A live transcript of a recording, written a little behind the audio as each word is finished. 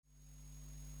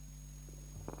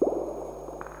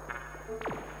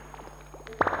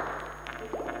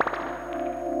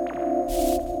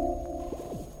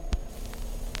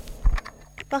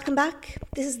Welcome back.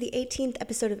 This is the 18th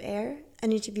episode of Air,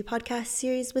 an interview podcast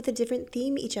series with a different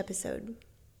theme each episode.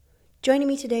 Joining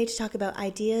me today to talk about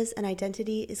ideas and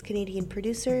identity is Canadian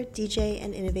producer, DJ,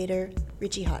 and innovator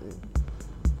Richie Hawtin.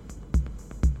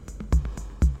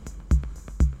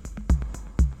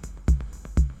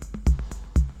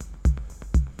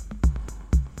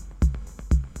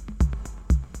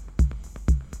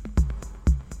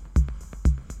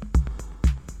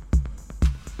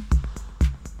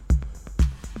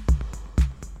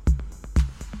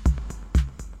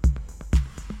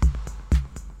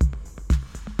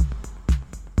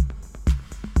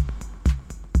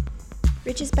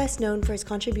 Rich is best known for his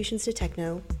contributions to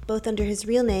techno, both under his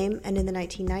real name and in the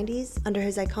 1990s under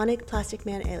his iconic Plastic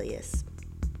Man alias.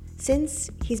 Since,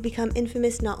 he's become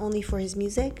infamous not only for his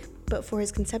music, but for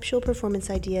his conceptual performance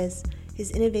ideas,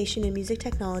 his innovation in music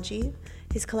technology,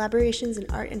 his collaborations in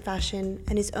art and fashion,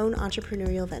 and his own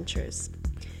entrepreneurial ventures.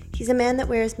 He's a man that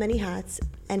wears many hats,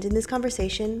 and in this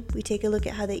conversation, we take a look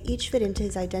at how they each fit into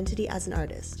his identity as an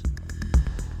artist.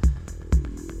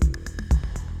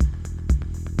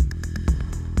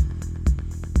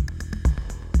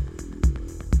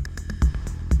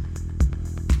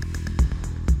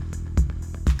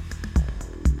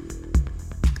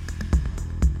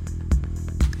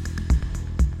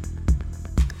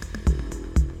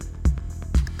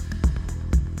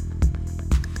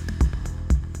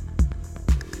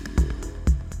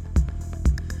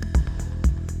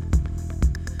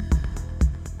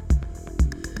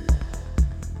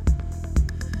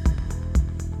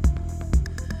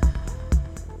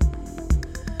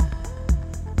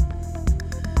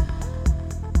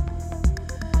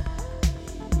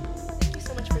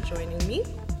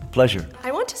 Pleasure.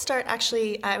 I want to start,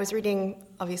 actually, I was reading,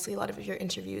 obviously, a lot of your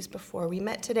interviews before we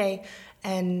met today,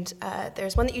 and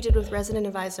there's one that you did with Resident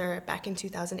Advisor back in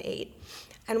 2008.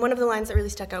 And one of the lines that really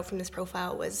stuck out from this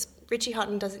profile was, Richie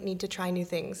Hawtin doesn't need to try new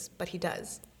things, but he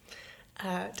does.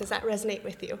 Does that resonate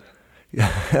with you?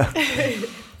 Yeah,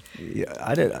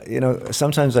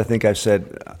 sometimes I think I've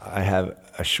said I have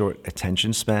a short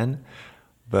attention span,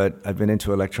 but I've been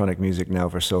into electronic music now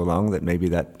for so long that maybe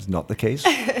that's not the case.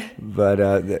 But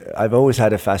I've always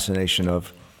had a fascination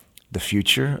of the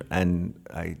future and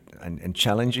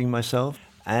challenging myself.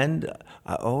 And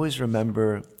I always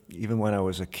remember, even when I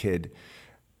was a kid,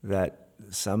 that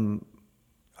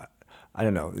I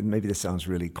don't know, maybe this sounds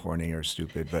really corny or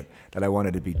stupid, but that I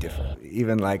wanted to be different.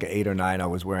 Even like at 8 or 9, I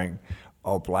was wearing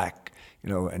all black,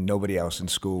 and nobody else in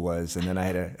school was. And then I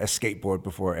had a skateboard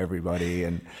before everybody,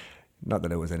 and not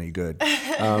that it was any good.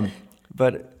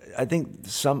 But I think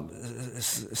some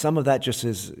of that just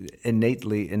is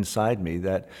innately inside me,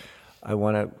 that I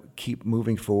want to keep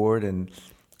moving forward, and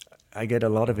I get a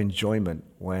lot of enjoyment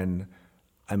when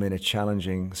I'm in a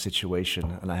challenging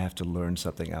situation and I have to learn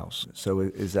something else. So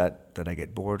is that I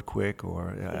get bored quick,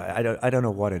 or I don't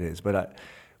know what it is, but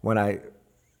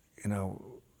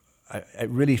it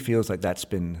really feels like that's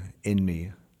been in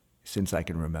me since I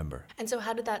can remember. And so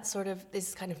how did that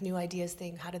this kind of new ideas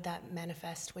thing, how did that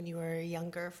manifest when you were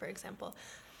younger, for example?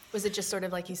 Was it just sort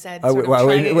of like you said,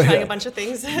 trying a bunch of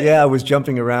things? Yeah, I was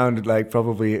jumping around, like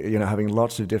probably, having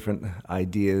lots of different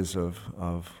ideas of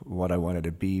what I wanted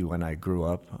to be when I grew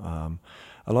up.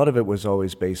 A lot of it was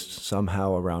always based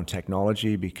somehow around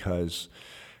technology because,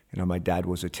 my dad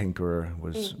was a tinkerer,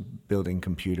 was building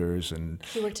computers, and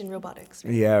he worked in robotics,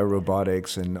 right? Yeah,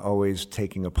 robotics, and always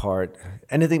taking apart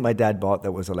anything my dad bought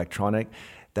that was electronic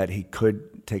that he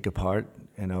could take apart.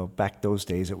 Back those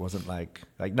days, it wasn't like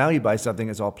now you buy something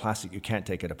that's all plastic, you can't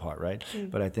take it apart, right?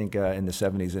 But I think in the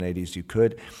 70s and 80s you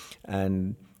could.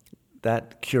 And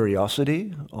that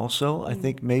curiosity also, I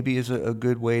think maybe is a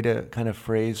good way to kind of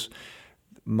phrase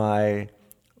my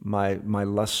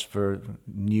lust for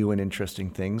new and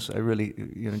interesting things. I really,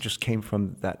 just came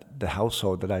from the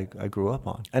household that I grew up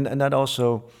on. And that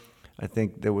also, I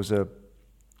think there was a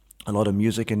lot of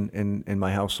music in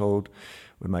my household,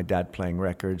 with my dad playing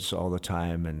records all the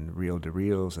time and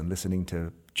reel-to-reels and listening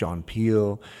to John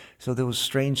Peel. So there was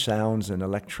strange sounds and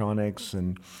electronics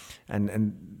and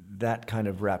that kind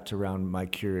of wrapped around my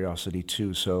curiosity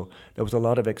too. So there was a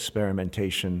lot of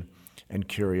experimentation and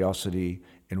curiosity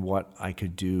in what I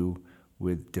could do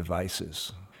with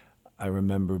devices. I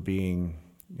remember being,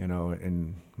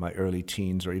 in my early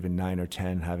teens or even 9 or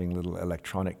 10, having little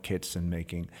electronic kits and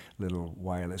making little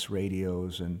wireless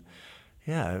radios, and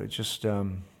just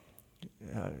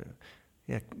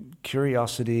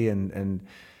curiosity and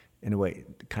in a way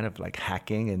kind of like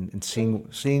hacking and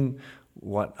seeing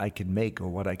what I could make or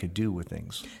what I could do with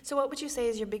things. So what would you say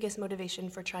is your biggest motivation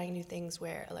for trying new things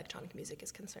where electronic music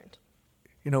is concerned?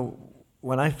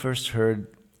 When I first heard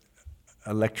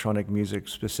electronic music,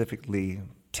 specifically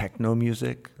techno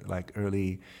music, like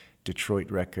early Detroit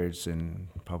records in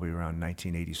probably around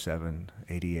 1987,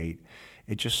 88,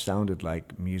 it just sounded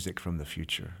like music from the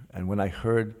future. And when I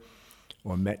heard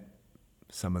or met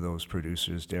some of those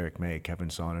producers, Derek May, Kevin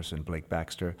Saunderson, Blake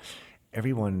Baxter,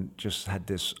 everyone just had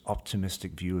this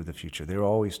optimistic view of the future. They were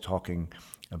always talking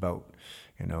about,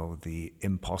 the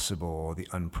impossible or the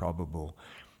improbable.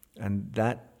 And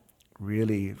that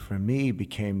really, for me,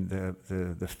 became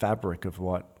the fabric of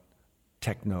what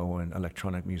techno and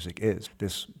electronic music is.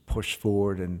 This push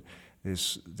forward and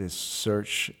this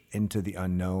search into the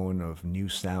unknown of new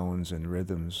sounds and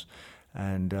rhythms.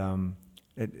 And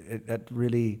that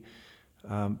really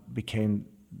became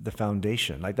the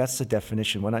foundation. Like, that's the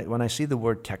definition. When I see the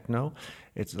word techno,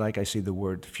 it's like I see the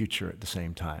word future at the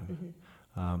same time.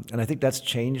 And I think that's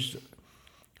changed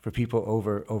for people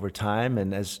over time,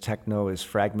 and as techno is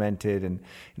fragmented, and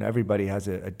everybody has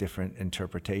a different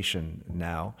interpretation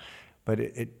now. But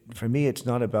for me, it's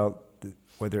not about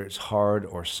whether it's hard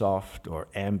or soft or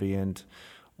ambient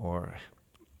or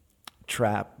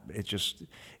trap. It's just,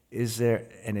 is there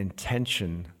an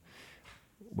intention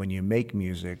when you make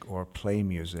music or play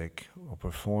music or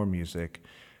perform music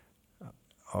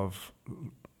of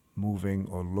moving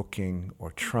or looking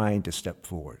or trying to step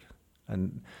forward?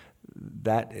 And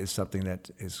that is something that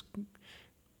is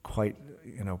quite,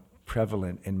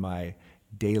 prevalent in my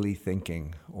daily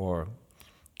thinking or,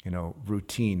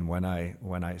 routine when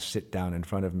I sit down in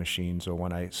front of machines or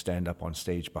when I stand up on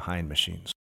stage behind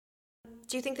machines.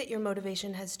 Do you think that your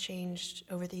motivation has changed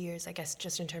over the years, I guess,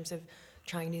 just in terms of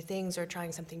trying new things or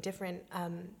trying something different?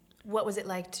 What was it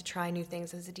like to try new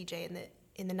things as a DJ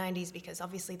in the 90s? Because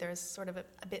obviously there's sort of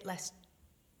a bit less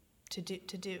to do.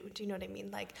 Do you know what I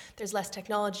mean? Like, there's less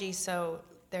technology, so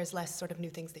there's less sort of new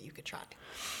things that you could try.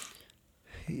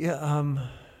 Yeah,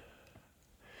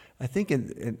 I think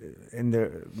in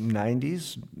the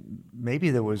 90s,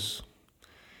 maybe there was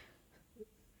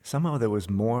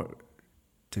more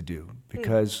to do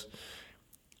because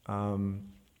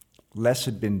less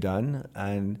had been done,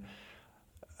 and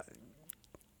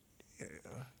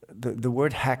the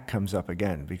word hack comes up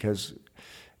again because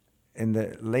in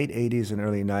the late 80s and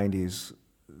early 90s,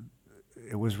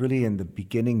 it was really in the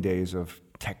beginning days of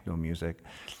techno music,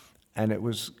 and it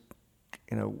was,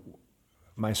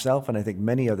 myself and I think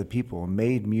many other people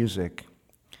made music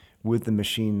with the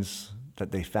machines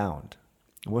that they found.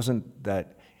 It wasn't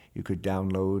that you could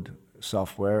download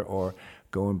software or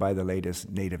go and buy the latest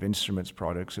Native Instruments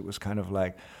products. It was kind of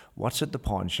like, what's at the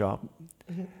pawn shop?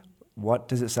 Mm-hmm. What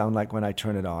does it sound like when I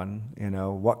turn it on?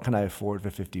 What can I afford for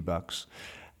 $50?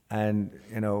 And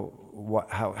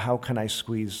how can I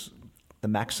squeeze the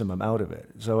maximum out of it?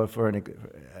 So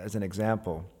as an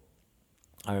example,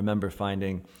 I remember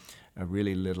finding a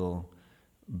really little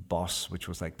Boss, which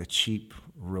was like the cheap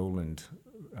Roland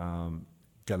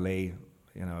delay,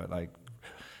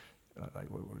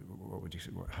 what would you say?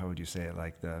 How would you say it?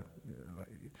 Like the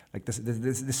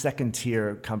second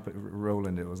tier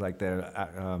Roland. It was like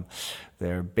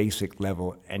their basic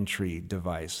level entry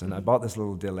device. And I bought this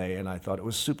little delay, and I thought it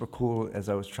was super cool as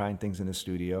I was trying things in the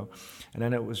studio. And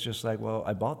then it was just like, well,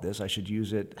 I bought this. I should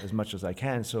use it as much as I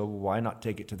can. So why not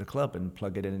take it to the club and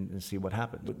plug it in and see what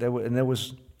happens? But there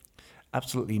was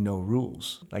absolutely no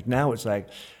rules. Like now, it's like,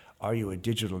 are you a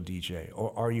digital DJ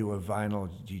or are you a vinyl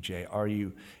DJ? Are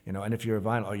you, and if you're a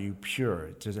vinyl, are you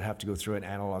pure? Does it have to go through an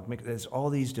analog mix? There's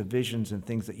all these divisions and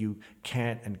things that you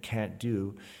can't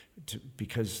do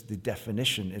because the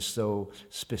definition is so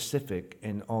specific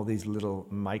in all these little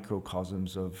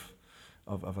microcosms of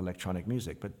electronic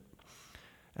music. But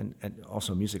and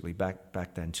also musically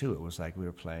back then too, it was like we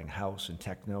were playing house and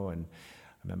techno, and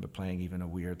I remember playing even a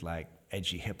weird like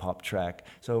edgy hip hop track.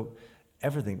 So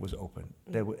everything was open.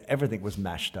 Everything was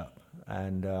mashed up.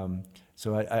 And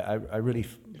so I really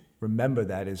remember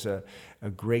that as a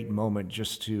great moment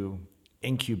just to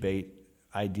incubate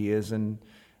ideas and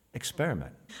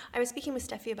experiment. I was speaking with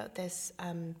Steffi about this,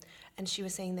 and she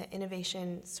was saying that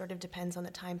innovation sort of depends on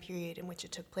the time period in which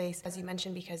it took place. As you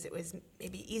mentioned, because it was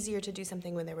maybe easier to do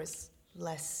something when there was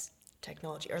less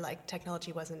technology, or like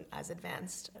technology wasn't as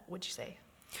advanced, would you say?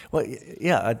 Well,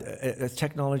 yeah,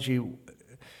 technology,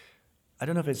 I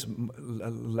don't know if it's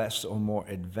less or more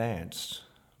advanced,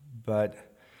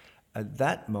 but at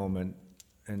that moment,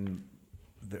 in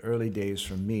the early days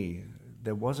for me,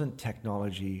 there wasn't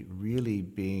technology really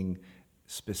being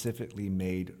specifically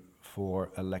made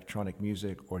for electronic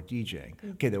music or DJing.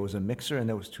 Okay, there was a mixer and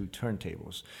there was two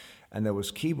turntables. And there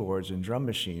was keyboards and drum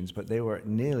machines, but they were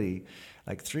nearly,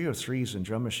 like 303s and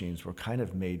drum machines were kind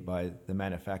of made by the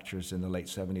manufacturers in the late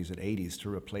 70s and 80s to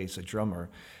replace a drummer,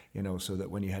 so that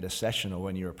when you had a session or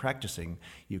when you were practicing,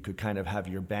 you could kind of have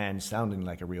your band sounding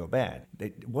like a real band.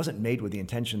 It wasn't made with the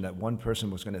intention that one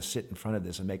person was going to sit in front of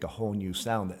this and make a whole new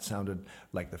sound that sounded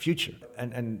like the future.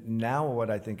 And now what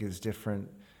I think is different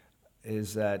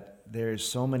is that there's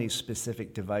so many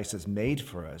specific devices made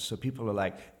for us. So people are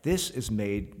like, this is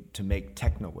made to make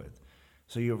techno with.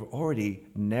 So you've already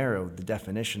narrowed the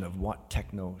definition of what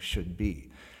techno should be.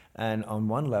 And on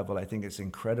one level, I think it's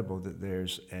incredible that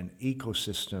there's an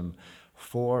ecosystem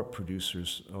for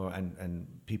producers and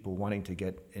people wanting to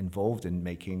get involved in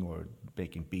making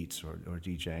beats or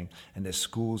DJing. And there's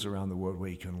schools around the world where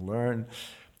you can learn,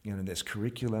 there's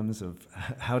curriculums of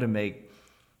how to make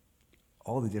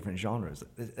all the different genres.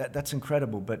 That's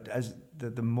incredible, but as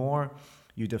the more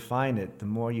you define it, the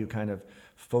more you kind of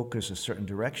focus a certain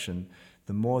direction,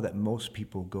 the more that most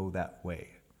people go that way.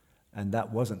 And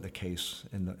that wasn't the case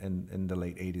in the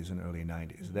late 80s and early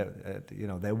 90s.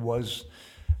 There was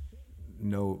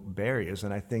no barriers,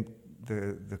 and I think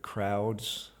the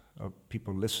crowds of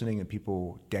people listening and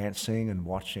people dancing and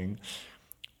watching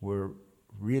were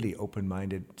really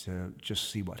open-minded to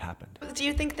just see what happened. Do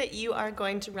you think that you are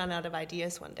going to run out of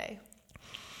ideas one day?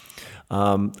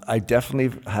 I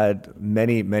definitely had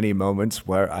many, many moments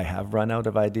where I have run out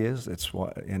of ideas.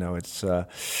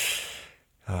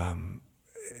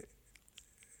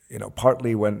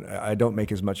 Partly when I don't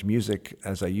make as much music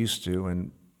as I used to,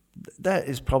 and that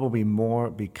is probably more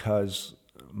because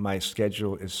my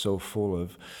schedule is so full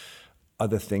of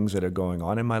other things that are going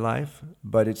on in my life,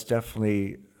 but it's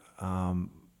definitely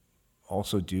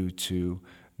also due to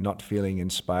not feeling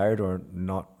inspired or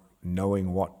not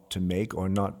knowing what to make or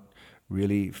not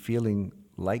really feeling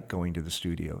like going to the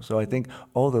studio. So I think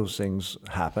all those things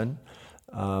happen.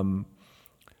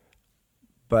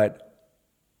 But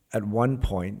at one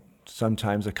point,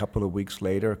 sometimes a couple of weeks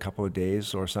later, a couple of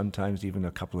days, or sometimes even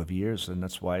a couple of years, and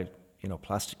that's why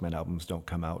Plastic Man albums don't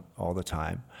come out all the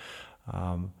time.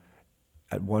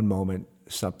 At one moment,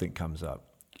 something comes up.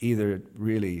 Either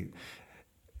really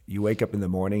you wake up in the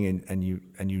morning and you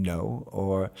know,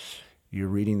 or you're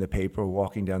reading the paper,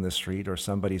 walking down the street, or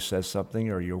somebody says something,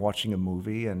 or you're watching a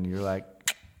movie and you're like,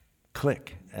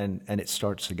 click, and it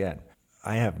starts again.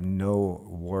 I have no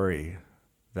worry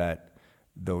that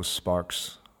those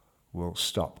sparks will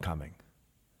stop coming.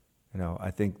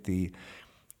 I think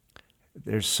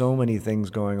there's so many things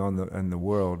going on in the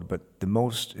world, but the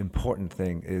most important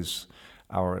thing is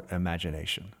our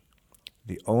imagination.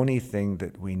 The only thing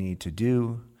that we need to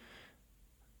do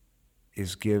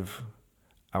is give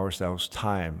ourselves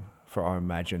time for our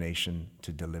imagination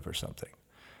to deliver something.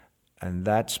 And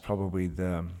that's probably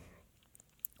the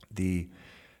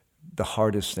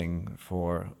hardest thing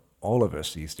for all of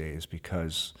us these days,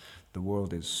 because the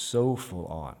world is so full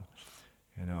on,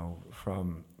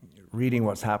 from reading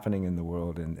what's happening in the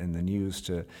world and in the news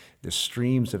to the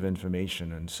streams of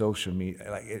information and social media.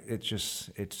 Like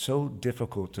it's so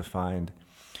difficult to find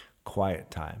quiet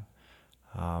time.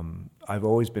 I've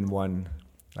always been one,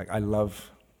 I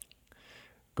love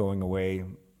going away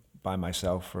by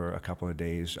myself for a couple of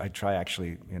days. I try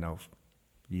actually,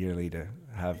 yearly to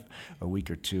have a week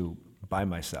or two by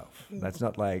myself. That's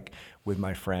not like with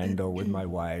my friend or with my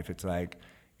wife. It's like,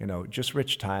 just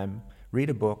rich time, read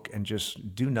a book and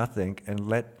just do nothing and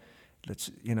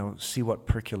let's see what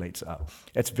percolates up.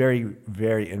 It's very,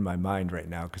 very in my mind right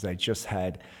now because I just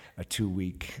had a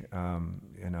 2-week,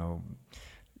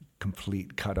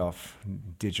 complete cut-off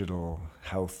digital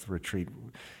health retreat,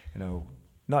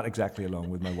 not exactly alone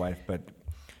with my wife, but,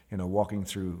 walking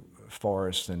through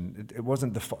forest, and it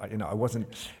wasn't I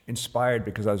wasn't inspired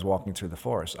because I was walking through the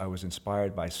forest. I was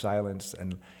inspired by silence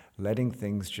and letting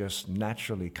things just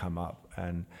naturally come up.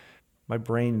 And my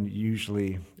brain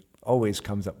usually always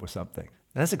comes up with something.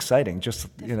 And that's exciting. Just,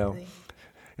 Definitely.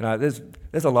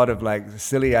 There's a lot of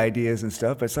silly ideas and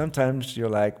stuff, but sometimes you're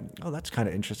like, oh, that's kind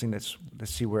of interesting. Let's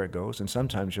see where it goes. And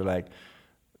sometimes you're like,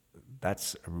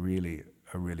 that's a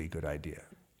really good idea.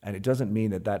 And it doesn't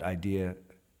mean that idea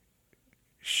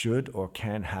should or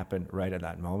can happen right at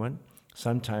that moment.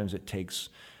 Sometimes it takes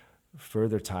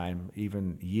further time,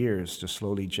 even years, to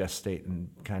slowly gestate and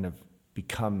kind of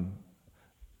become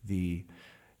the,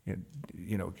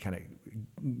 kind of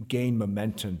gain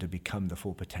momentum to become the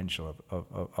full potential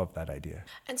of that idea.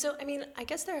 And so, I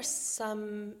guess there are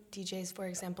some DJs, for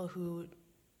example, who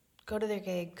go to their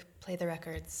gig, play the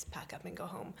records, pack up and go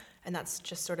home. And that's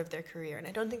just sort of their career. And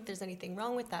I don't think there's anything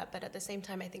wrong with that. But at the same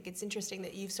time, I think it's interesting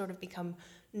that you've sort of become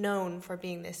known for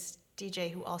being this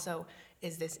DJ who also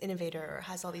is this innovator or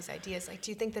has all these ideas. Like,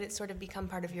 do you think that it's sort of become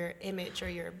part of your image or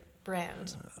your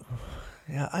brand?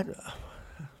 Yeah,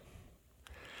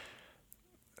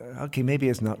 okay, maybe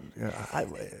it's not.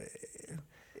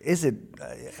 Is it?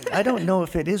 I don't know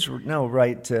if it is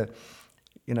right to,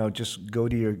 just go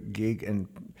to your gig and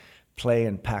play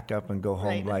and pack up and go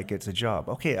home Right. like it's a job.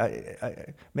 Okay,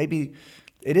 I maybe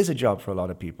it is a job for a lot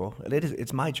of people.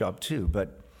 It's my job too,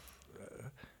 but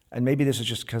and maybe this is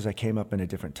just because I came up in a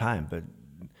different time. But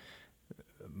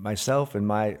myself and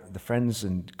the friends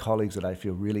and colleagues that I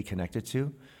feel really connected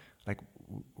to, like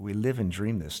we live and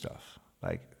dream this stuff.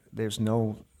 Like there's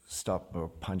no stop or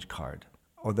punch card.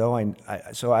 Although I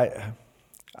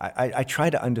try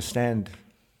to understand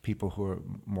people who are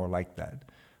more like that,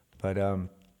 but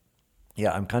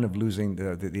yeah, I'm kind of losing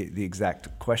the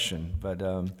exact question, but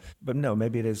no,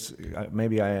 maybe it is.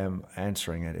 Maybe I am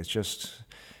answering it.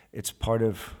 It's part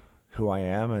of who I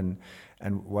am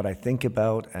and what I think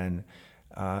about, and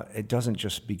it doesn't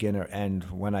just begin or end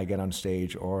when I get on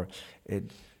stage, or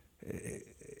it's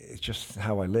just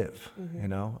how I live.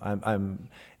 Mm-hmm. I'm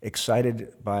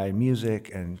excited by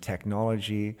music and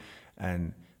technology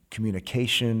and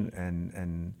communication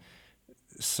and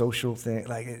social thing.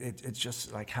 Like it's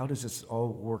just like, how does this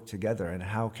all work together, and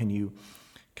how can you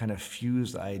kind of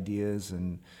fuse ideas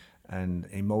and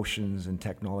emotions and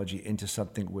technology into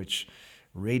something which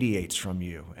radiates from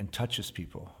you and touches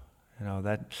people?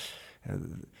 That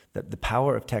the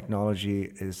power of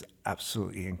technology is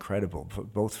absolutely incredible,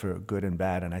 both for good and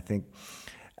bad. And I think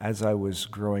as I was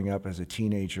growing up as a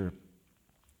teenager,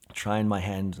 trying my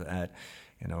hands at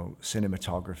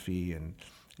cinematography and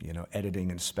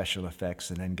editing and special effects,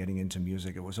 and then getting into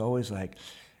music, it was always like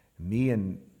me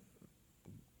and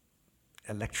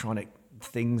electronic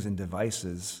things and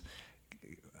devices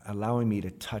allowing me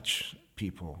to touch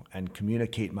people and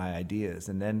communicate my ideas.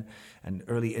 And then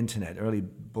early internet, early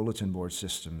bulletin board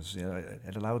systems,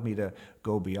 it allowed me to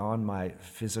go beyond my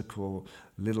physical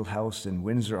little house in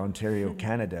Windsor, Ontario,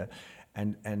 Canada,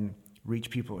 and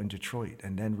reach people in Detroit,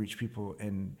 and then reach people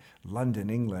in London,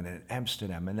 England, and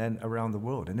Amsterdam, and then around the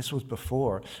world. And this was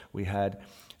before we had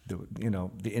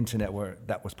the internet where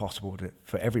that was possible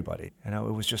for everybody.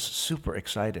 It was just super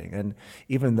exciting. And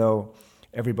even though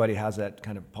everybody has that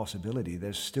kind of possibility,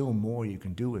 there's still more you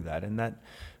can do with that, and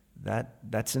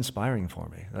that's inspiring for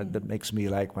me. That makes me,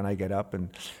 like, when I get up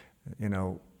and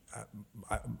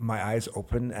my eyes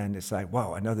open and it's like,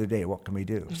 wow, another day, what can we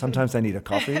do? Sometimes I need a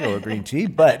coffee or a green tea,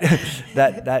 but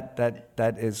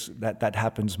that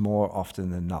happens more often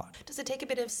than not. Does it take a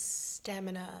bit of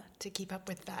stamina to keep up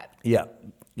with that? Yeah.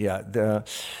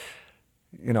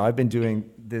 I've been doing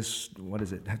this, what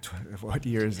is it? What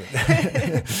year is it?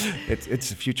 It's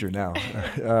the future now.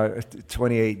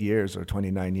 28 years or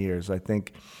 29 years. I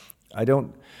think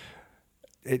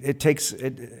it takes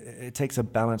a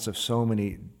balance of so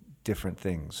many different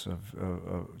things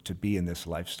to be in this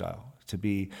lifestyle, to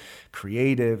be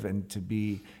creative and to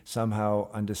be somehow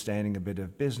understanding a bit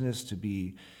of business, to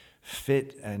be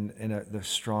fit and in the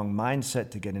strong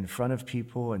mindset to get in front of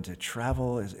people, and to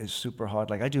travel is super hard.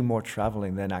 Like, I do more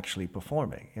traveling than actually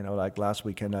performing. Like last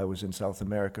weekend I was in South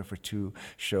America for 2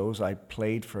 shows. I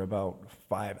played for about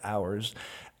 5 hours,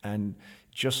 and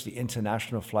just the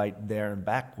international flight there and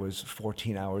back was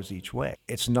 14 hours each way.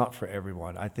 It's not for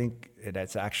everyone. I think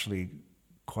that's actually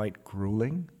quite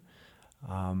grueling.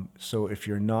 So if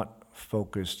you're not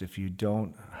focused, if you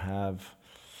don't have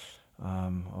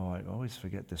I always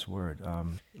forget this word.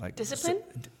 Like discipline?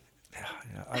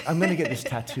 I'm going to get this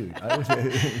tattooed.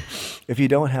 If you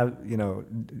don't have,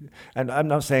 and I'm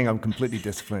not saying I'm completely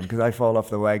disciplined, because I fall off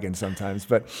the wagon sometimes,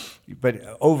 but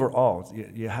overall,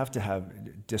 you have to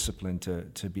have discipline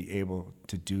to be able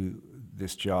to do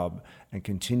this job and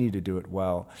continue to do it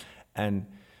well, and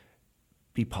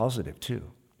be positive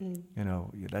too.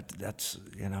 That's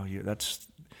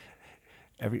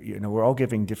we're all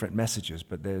giving different messages,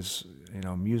 but there's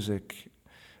music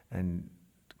and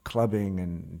clubbing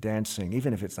and dancing,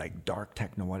 even if it's like dark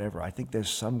techno, whatever. I think there's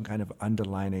some kind of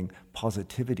underlining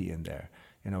positivity in there,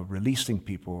 releasing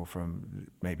people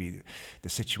from maybe the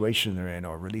situation they're in,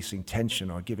 or releasing tension,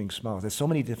 or giving smiles. There's so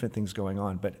many different things going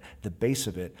on, but the base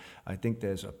of it, I think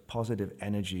there's a positive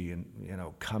energy and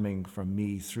coming from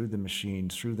me through the machine,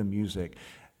 through the music,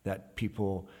 that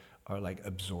people are like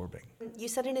absorbing. You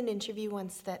said in an interview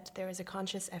once that there was a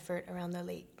conscious effort around the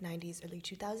late 90s, early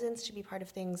 2000s to be part of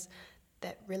things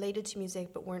that related to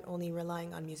music but weren't only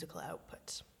relying on musical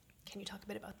output. Can you talk a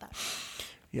bit about that?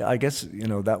 Yeah, I guess,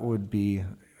 that would be,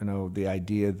 the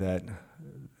idea that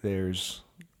there's,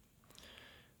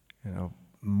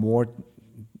 more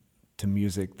to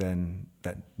music than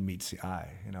that meets the eye.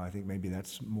 You know, I think maybe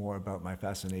that's more about my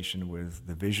fascination with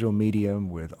the visual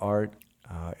medium, with art.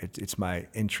 It's my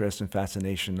interest and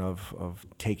fascination of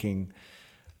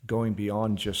going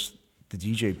beyond just the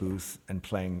DJ booth and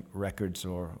playing records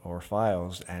or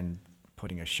files and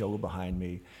putting a show behind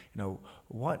me. You know,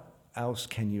 what else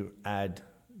can you add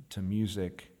to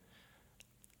music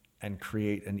and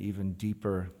create an even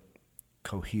deeper,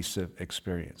 cohesive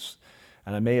experience?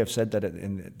 And I may have said that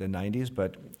in the 90s,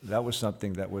 but that was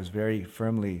something that was very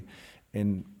firmly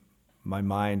in my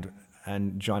mind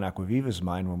and John Acquaviva's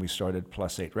mind when we started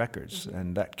Plus 8 Records. Mm-hmm.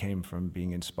 And that came from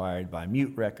being inspired by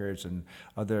Mute Records and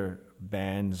other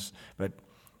bands. But,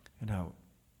 you know,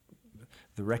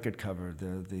 the record cover,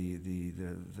 the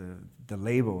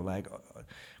label, like,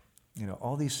 you know,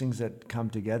 all these things that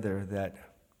come together that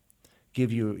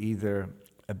give you either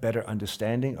a better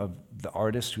understanding of the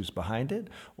artist who's behind it,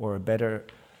 or a better,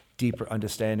 deeper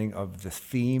understanding of the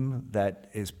theme that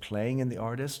is playing in the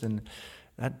artist, and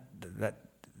that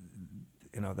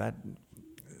you know, that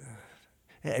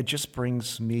it just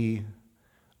brings me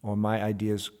or my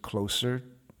ideas closer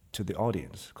to the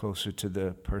audience, closer to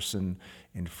the person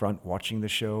in front watching the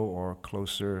show, or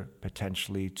closer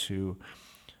potentially to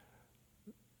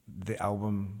the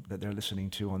album that they're listening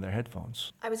to on their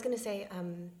headphones. I was going to say,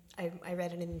 I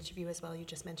read in an interview as well, you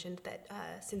just mentioned that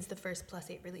since the first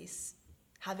Plus 8 release,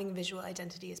 having visual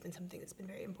identity has been something that's been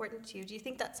very important to you. Do you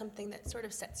think that's something that sort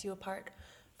of sets you apart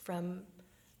from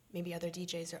maybe other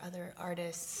DJs or other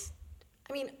artists?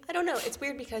 I mean, I don't know. It's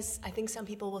weird because I think some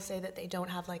people will say that they don't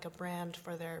have like a brand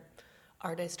for their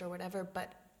artist or whatever,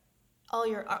 but all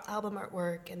your album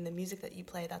artwork and the music that you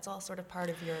play, that's all sort of part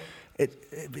of your...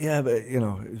 Yeah, but, you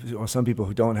know, or some people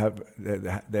who don't have,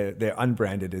 they're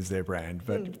unbranded is their brand.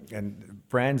 But and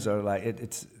brands are like,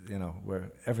 it's, you know,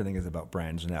 where everything is about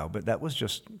brands now. But that was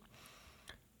just,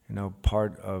 you know,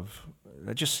 part of,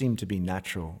 that just seemed to be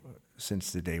natural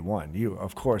since the day one.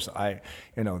 Of course,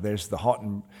 you know, there's the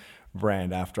Houghton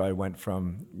brand after I went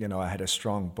from, you know, I had a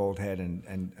strong bold head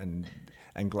and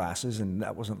glasses, and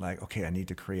that wasn't like, okay, I need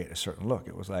to create a certain look.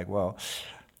 It was like, well,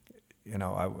 you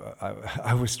know,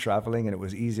 I was traveling, and it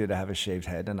was easier to have a shaved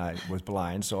head, and I was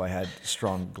blind, so I had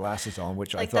strong glasses on,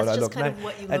 which like I thought I looked nice. That's just kind of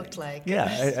what you looked like.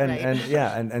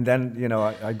 Yeah, and then, you know,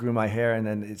 I grew my hair, and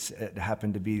then it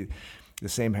happened to be the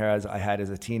same hair as I had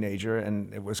as a teenager,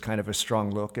 and it was kind of a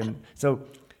strong look, and so,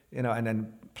 you know, and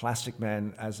then Plastic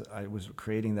Man, as I was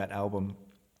creating that album,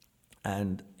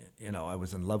 and, you know, I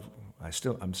was in love. I'm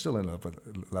still in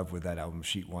love with that album,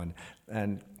 Sheet One,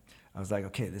 and I was like,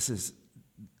 okay, this is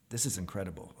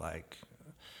incredible. Like,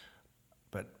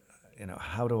 but, you know,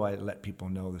 how do I let people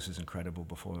know this is incredible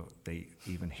before they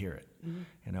even hear it? Mm-hmm.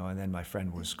 You know, and then my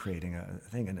friend was creating a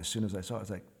thing, and as soon as I saw it, I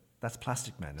was like, that's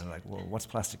Plastic Man. And they're like, well, what's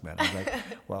Plastic Man? I was like,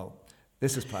 well,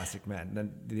 this is Plastic Man. And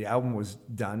then the album was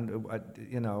done,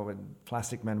 you know, and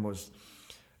Plastic Man was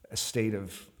a state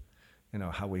of, you know,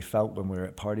 how we felt when we were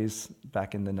at parties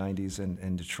back in the 90s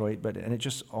in Detroit, and it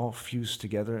just all fused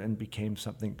together and became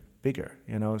something bigger,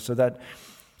 you know, so that,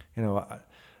 you know,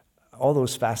 all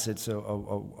those facets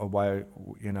of why,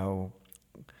 you know,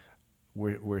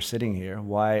 we're sitting here,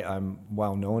 why I'm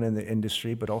well known in the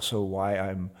industry, but also why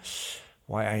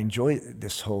I enjoy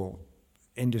this whole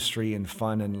industry and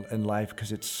fun and life,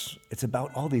 because it's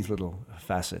about all these little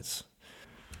facets.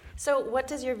 So what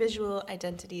does your visual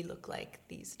identity look like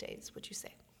these days, would you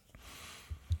say?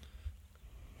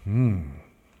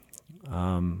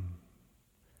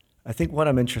 I think what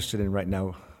I'm interested in right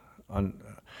now on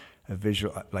a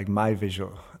visual, like my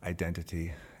visual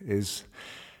identity, is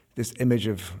this image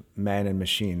of man and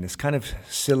machine, this kind of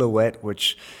silhouette,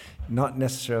 which not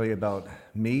necessarily about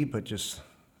me, but just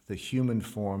the human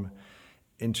form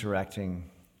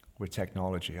interacting with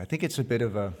technology. I think it's a bit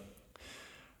of a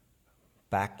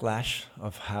backlash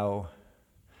of how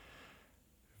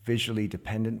visually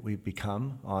dependent we've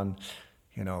become on,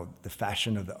 you know, the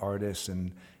fashion of the artist,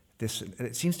 and this.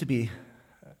 It seems to be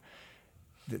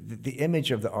the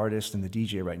image of the artist and the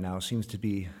DJ right now seems to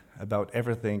be about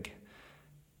everything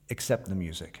except the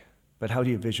music. But how do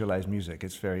you visualize music?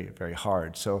 It's very, very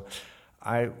hard. So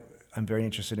I'm very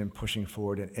interested in pushing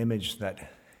forward an image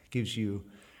that gives you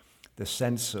the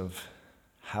sense of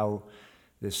how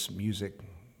this music,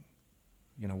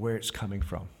 you know, where it's coming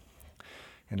from.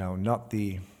 You know, not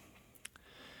the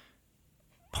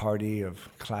party of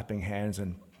clapping hands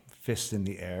and fists in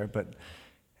the air, but,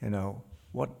 you know,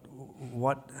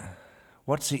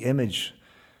 what's the image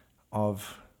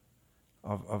of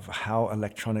how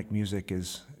electronic music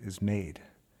is made?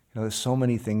 You know, there's so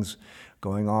many things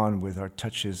going on with our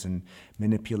touches and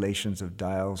manipulations of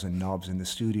dials and knobs in the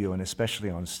studio, and especially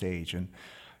on stage. And,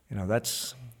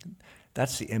 that's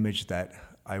the image that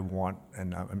I want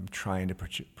and I'm trying to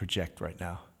project right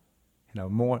now.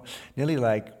 More nearly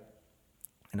like,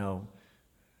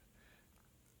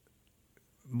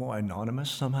 more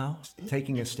anonymous somehow.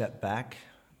 Taking a step back,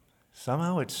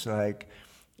 somehow it's like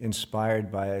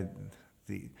inspired by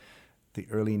the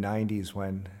early 90s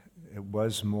when it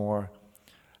was more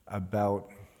about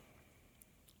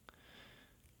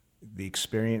the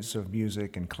experience of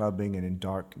music and clubbing and in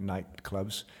dark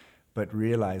nightclubs, but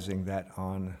realizing that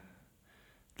on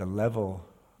the level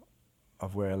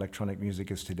of where electronic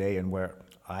music is today and where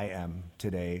I am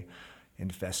today in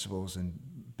festivals and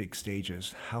big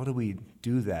stages, how do we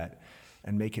do that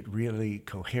and make it really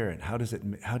coherent? How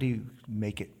do you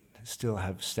make it still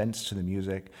have sense to the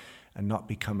music and not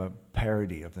become a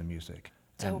parody of the music?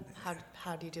 So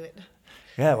how do you do it?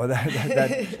 Yeah, well,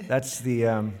 that's the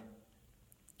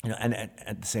and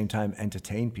at the same time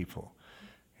entertain people,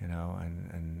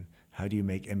 and how do you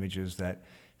make images that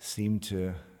seem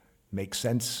to make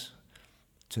sense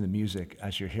to the music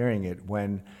as you're hearing it,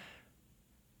 when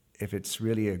if it's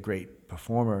really a great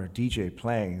performer or DJ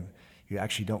playing, you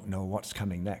actually don't know what's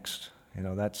coming next.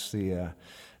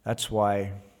 That's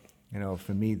why,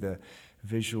 for me, the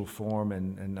visual form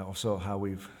and also how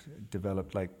we've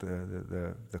developed like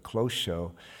the close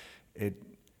show, the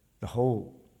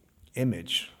whole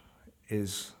image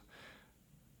is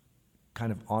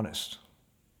kind of honest.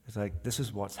 It's like, this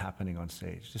is what's happening on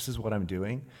stage. This is what I'm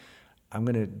doing. I'm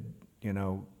going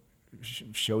to,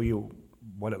 show you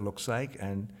what it looks like,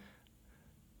 and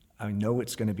I know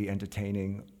it's going to be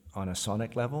entertaining on a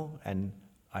sonic level, and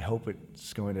I hope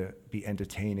it's going to be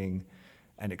entertaining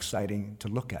and exciting to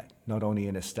look at, not only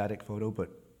in a static photo, but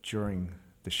during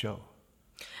the show.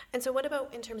 And so what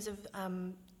about in terms of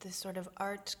the sort of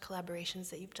art collaborations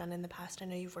that you've done in the past? I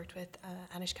know you've worked with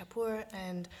Anish Kapoor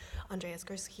and Andreas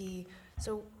Gursky.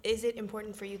 So is it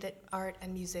important for you that art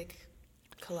and music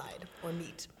collide or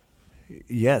meet?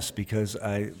 Yes, because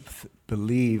I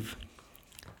believe,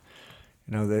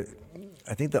 that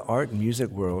I think the art and music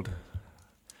world,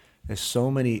 there's so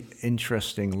many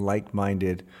interesting,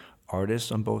 like-minded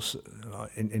artists on both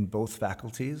in both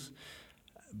faculties,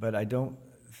 but I don't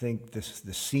think the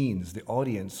scenes, the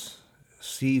audience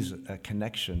sees a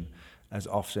connection as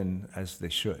often as they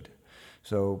should.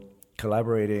 So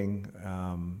collaborating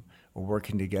or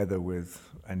working together with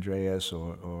Andreas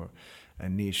or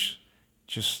Anish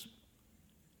just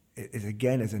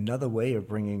again is another way of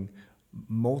bringing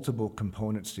multiple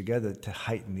components together to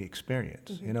heighten the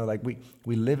experience. Mm-hmm. Like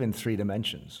we live in 3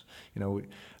 dimensions.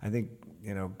 I think,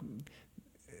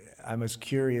 I'm as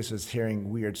curious as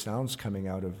hearing weird sounds coming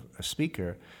out of a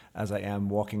speaker as I am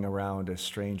walking around a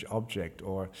strange object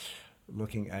or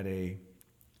looking at a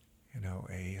how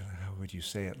would you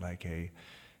say it, like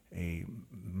a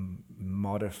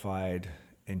modified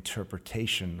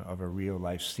interpretation of a real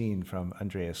life scene from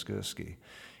Andreas Gursky.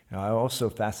 I'm also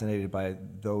fascinated by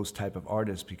those type of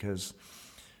artists because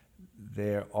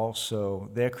their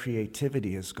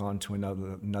creativity has gone to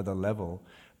another level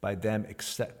by them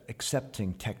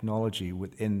accepting technology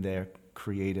within their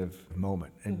creative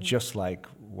moment, and mm-hmm. just like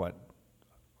what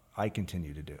I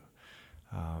continue to do.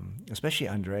 Especially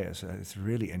Andreas, it's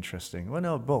really interesting. Well,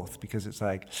 no, both, because it's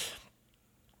like,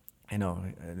 and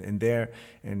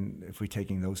if we're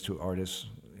taking those 2 artists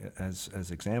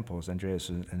as examples, Andreas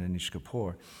and Anish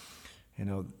Kapoor,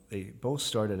 they both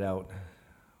started out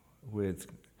with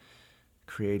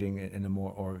creating it in a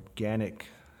more organic,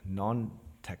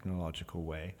 non-technological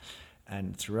way,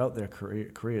 and throughout their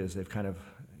careers, they've kind of,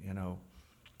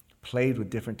 played with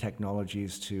different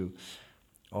technologies to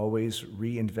always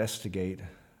reinvestigate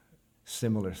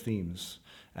similar themes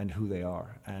and who they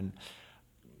are, and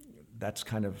that's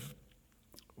kind of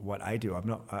what I do.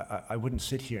 I wouldn't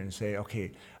sit here and say,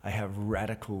 okay, I have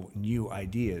radical new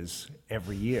ideas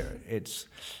every year. It's,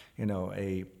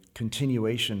 a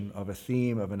continuation of a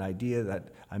theme, of an idea that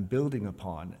I'm building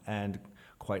upon, and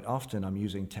quite often I'm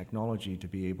using technology to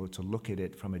be able to look at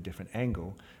it from a different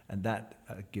angle, and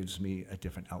that gives me a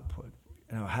different output.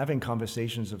 Having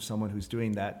conversations of someone who's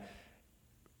doing that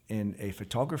in a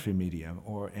photography medium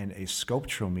or in a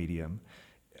sculptural medium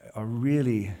are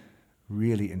really,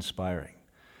 really inspiring.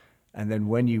 And then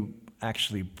when you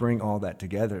actually bring all that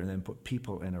together and then put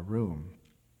people in a room,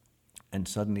 and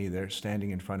suddenly they're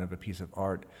standing in front of a piece of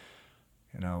art,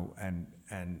 and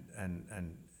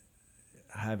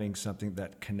having something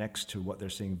that connects to what they're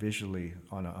seeing visually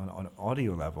on an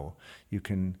audio level, you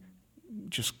can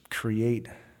just create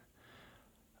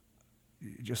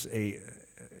just a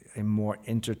more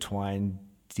intertwined,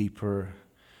 deeper,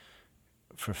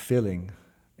 fulfilling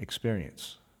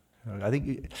experience. I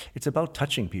think it's about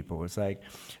touching people. It's like,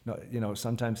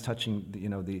 sometimes touching,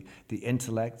 the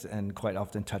intellect, and quite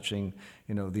often touching,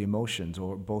 the emotions,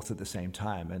 or both at the same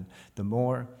time. And the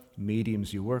more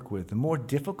mediums you work with, the more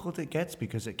difficult it gets,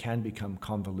 because it can become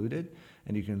convoluted,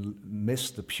 and you can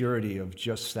miss the purity of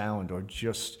just sound or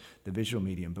just the visual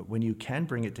medium. But when you can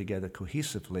bring it together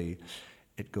cohesively,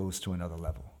 it goes to another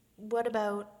level. What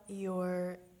about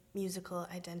your musical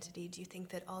identity? Do you think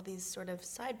that all these sort of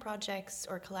side projects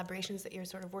or collaborations that you're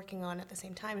sort of working on at the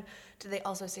same time, do they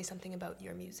also say something about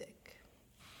your music?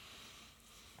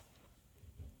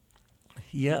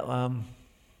 Yeah,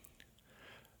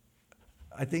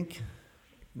 I think,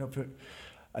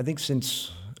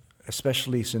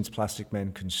 especially since Plastic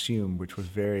Man Consume, which was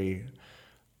very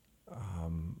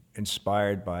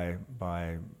inspired by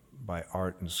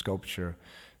art and sculpture,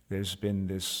 there's been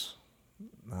this,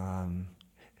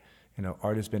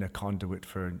 art has been a conduit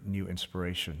for new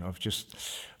inspiration, of just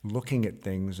looking at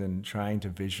things and trying to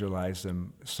visualize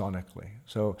them sonically.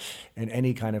 So in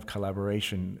any kind of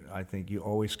collaboration, I think you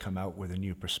always come out with a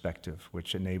new perspective,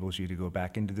 which enables you to go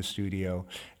back into the studio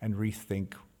and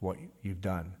rethink what you've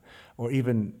done. Or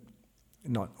even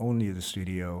not only the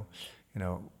studio,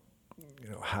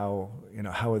 how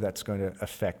that's going to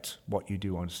affect what you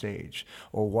do on stage,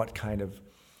 or what kind of,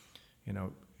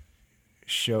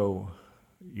 show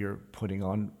you're putting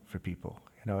on for people.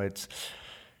 It's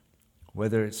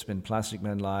whether it's been Plastic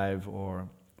Man Live or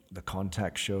the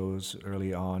Contact shows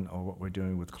early on, or what we're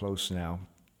doing with Close now.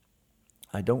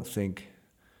 I don't think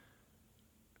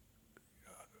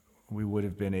we would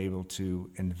have been able to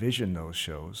envision those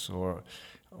shows, or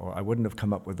I wouldn't have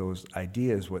come up with those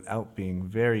ideas without being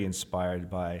very inspired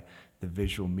by the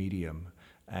visual medium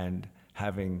and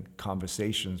having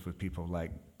conversations with people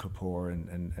like Kapoor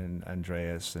and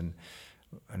Andreas and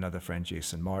another friend,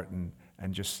 Jason Martin,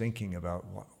 and just thinking about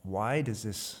why does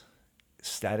this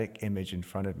static image in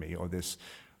front of me, or this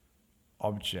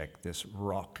object, this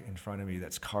rock in front of me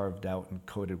that's carved out and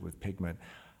coated with pigment,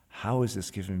 how is this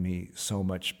giving me so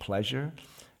much pleasure,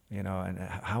 and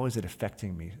how is it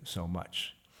affecting me so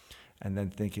much? And then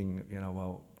thinking,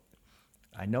 well,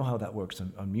 I know how that works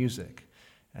on music,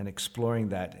 and exploring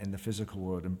that in the physical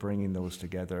world and bringing those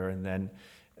together, and then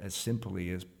as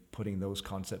simply as putting those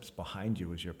concepts behind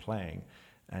you as you're playing,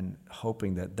 and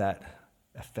hoping that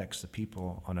affects the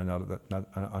people on another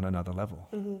level.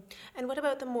 Mm-hmm. And what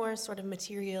about the more sort of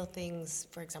material things,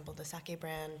 for example, the Sake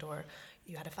brand, or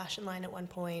you had a fashion line at one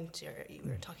point, or you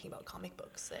were talking about comic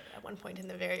books at one point in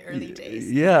the very early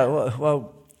days? Yeah,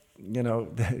 well,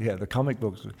 the comic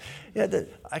books. Yeah,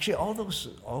 actually, all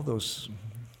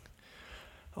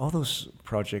those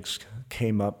projects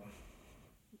came up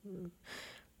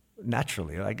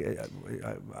naturally. Like,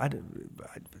 I don't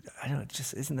know,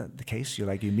 just isn't that the case? You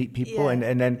meet people,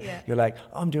 and then you're like,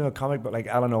 oh, I'm doing a comic book. Like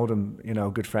Alan Oldham, a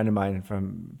good friend of mine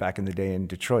from back in the day in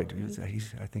Detroit.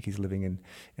 I think he's living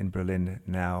in Berlin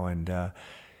now, and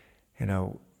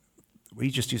we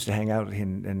just used to hang out,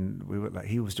 and we were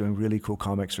he was doing really cool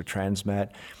comics for Transmet.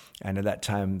 And at that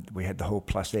time, we had the whole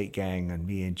Plus 8 gang, and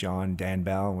me and John, Dan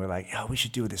Bell, and we're like, we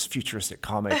should do this futuristic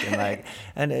comic,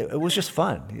 and it was just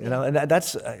fun, And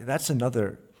that's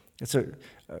another. It's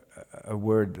a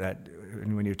word that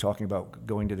when you're talking about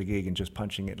going to the gig and just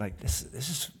punching it, like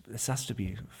this has to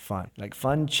be fun, like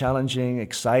fun, challenging,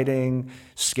 exciting,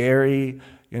 scary,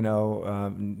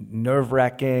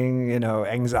 nerve-wracking,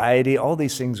 anxiety. All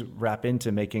these things wrap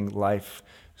into making life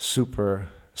super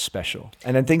special.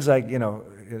 And then things like,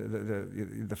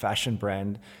 the fashion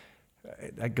brand,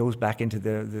 that goes back into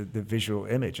the visual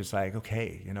image. It's like,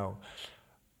 okay,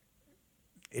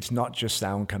 it's not just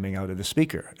sound coming out of the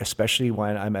speaker, especially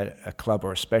when I'm at a club,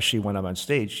 or especially when I'm on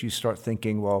stage. You start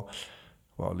thinking, well,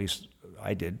 at least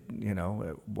I did,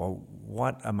 well,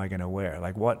 what am I going to wear?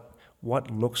 Like, what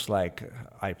looks like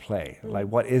I play? Like,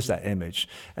 what is that image?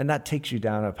 And that takes you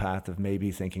down a path of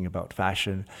maybe thinking about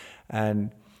fashion.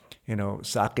 And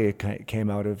Sake came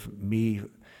out of me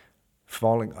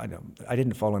falling. I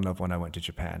didn't fall in love when I went to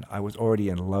Japan. I was already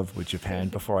in love with Japan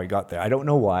before I got there. I don't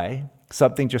know why.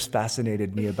 Something just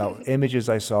fascinated me about images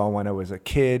I saw when I was a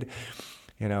kid.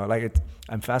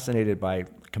 I'm fascinated by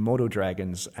Komodo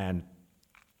dragons and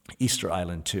Easter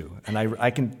Island too. And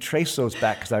I can trace those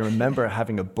back because I remember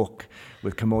having a book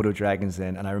with Komodo dragons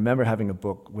in, and I remember having a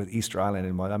book with Easter Island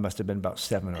in. Well, I must have been about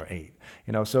 7 or 8.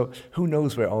 So who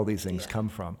knows where all these things come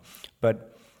from?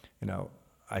 But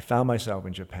I found myself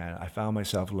in Japan. I found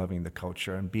myself loving the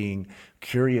culture and being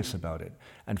curious about it,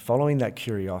 and following that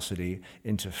curiosity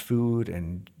into food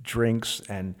and drinks,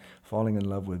 and falling in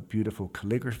love with beautiful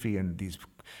calligraphy and these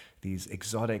these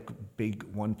exotic big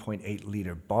 1.8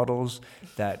 liter bottles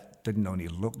that didn't only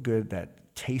look good,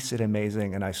 that tasted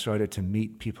amazing. And I started to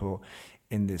meet people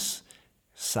in this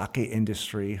sake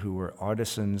industry who were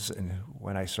artisans. And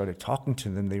when I started talking to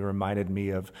them, they reminded me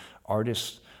of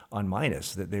artists on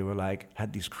Midas, that they were like,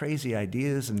 had these crazy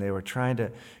ideas and they were trying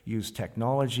to use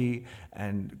technology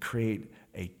and create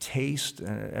a taste,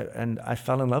 and I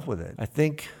fell in love with it. I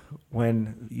think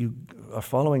when you are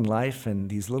following life and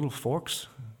these little forks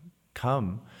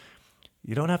come,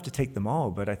 you don't have to take them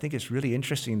all, but I think it's really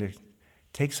interesting to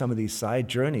take some of these side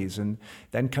journeys and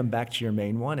then come back to your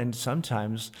main one. And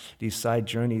sometimes these side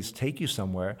journeys take you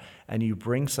somewhere and you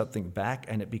bring something back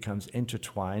and it becomes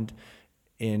intertwined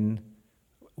in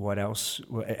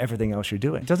everything else you're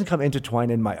doing. It doesn't come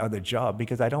intertwined in my other job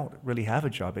because I don't really have a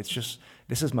job. It's just,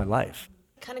 this is my life.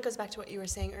 It kind of goes back to what you were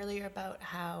saying earlier about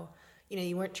how,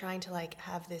 you weren't trying to like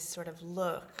have this sort of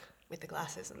look with the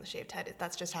glasses and the shaved head.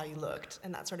 That's just how you looked,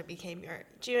 and that sort of became your,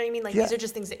 do you know what I mean? Like, these are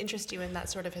just things that interest you, and that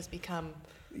sort of has become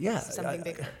something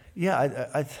bigger. Yeah,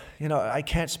 I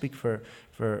can't speak for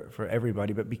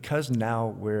everybody, but because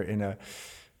now we're in a,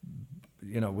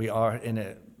 we are in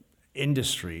a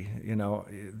industry,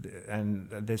 and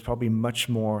there's probably much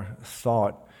more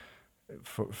thought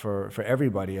for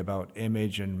everybody about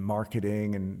image and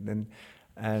marketing,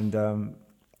 and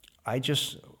I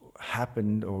just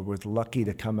happened or was lucky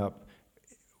to come up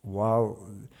while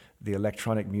the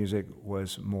electronic music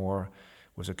was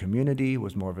a community,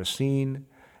 was more of a scene.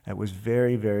 It was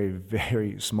very, very,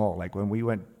 very small. Like when we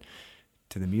went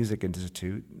to the Music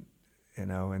Institute, in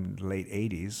the late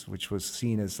 80s, which was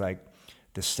seen as like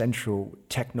the central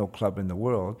techno club in the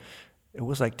world, it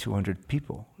was like 200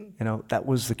 people. That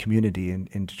was the community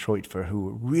in Detroit for who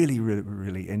were really, really,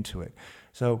 really into it.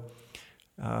 So,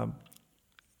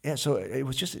 so it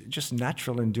was just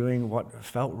natural in doing what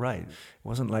felt right. It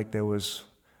wasn't like there was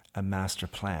a master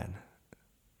plan.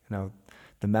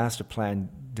 The master plan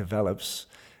develops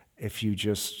if you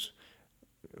just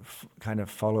kind of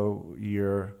follow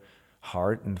your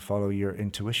heart and follow your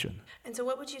intuition. And so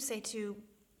what would you say to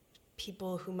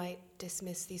people who might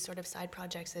dismiss these sort of side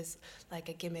projects as like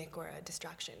a gimmick or a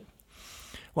distraction?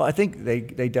 Well, I think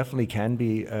they definitely can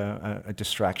be a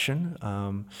distraction,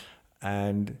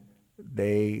 and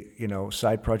they,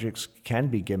 side projects can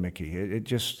be gimmicky. It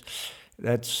just,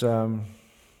 that's,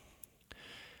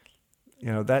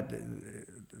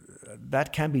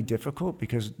 that can be difficult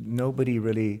because nobody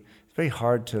really, it's very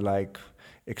hard to like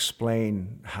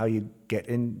explain how you get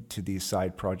into these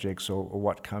side projects or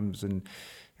what comes, and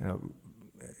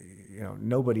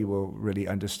nobody will really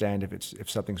understand if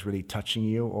something's really touching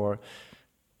you, or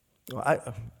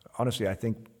honestly, I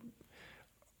think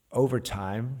over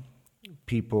time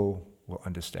people will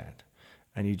understand.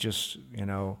 And you just,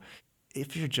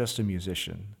 if you're just a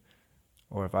musician,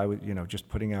 or if I was, just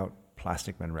putting out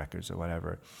Plastic Man records or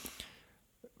whatever,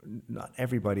 not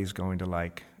everybody's going to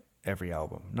like every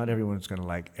album. Not everyone's going to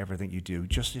like everything you do,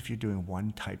 just if you're doing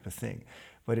one type of thing.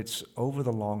 But it's over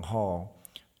the long haul,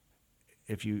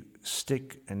 if you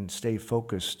stick and stay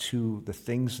focused to the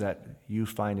things that you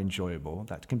find enjoyable,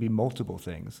 that can be multiple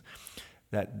things,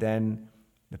 that then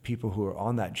the people who are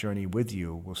on that journey with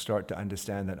you will start to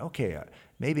understand that, okay,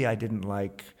 maybe I didn't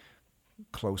like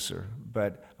Closer,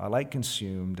 but I like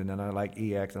Consumed, and then I like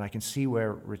EX, and I can see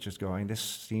where Rich is going. This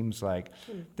seems like,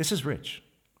 this is Rich.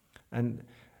 And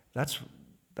that's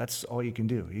all you can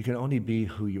do. You can only be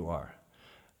who you are.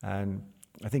 And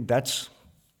I think that's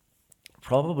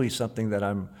probably something that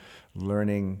I'm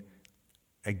learning,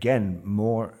 again,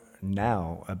 more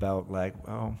now about like,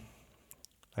 oh,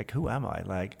 like who am I?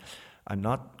 Like, I'm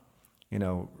not,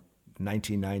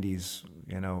 1990s,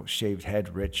 shaved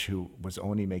head Rich who was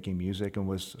only making music and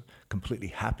was completely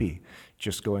happy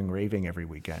just going raving every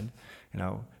weekend.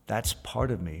 That's part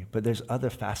of me, but there's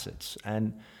other facets.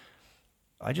 And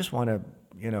I just want to,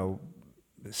 I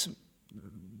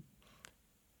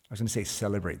was going to say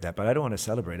celebrate that, but I don't want to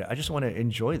celebrate it. I just want to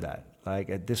enjoy that, like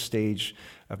at this stage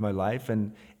of my life.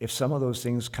 And if some of those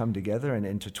things come together and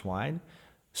intertwine,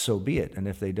 so be it. And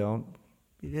if they don't,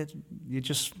 you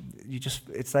just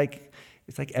it's like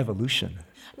evolution.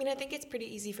 I mean, I think it's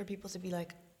pretty easy for people to be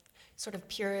like sort of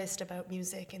purist about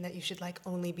music and that you should like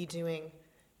only be doing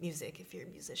music if you're a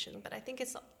musician. But I think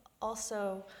it's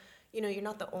also, you're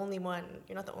not the only one,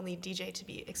 you're not the only DJ to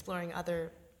be exploring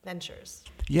other ventures.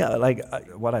 Yeah,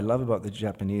 what I love about the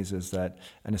Japanese is that,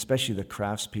 and especially the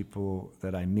craftspeople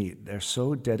that I meet, they're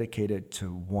so dedicated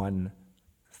to one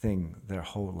thing their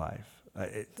whole life.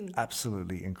 It's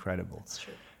absolutely incredible. That's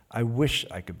true. I wish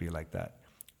I could be like that,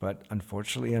 but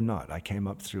unfortunately I'm not. I came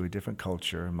up through a different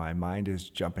culture. My mind is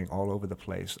jumping all over the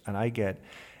place, and I get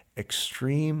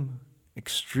extreme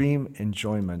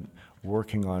enjoyment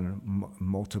working on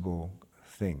multiple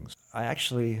things. I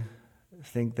actually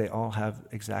think they all have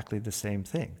exactly the same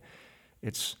thing.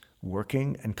 It's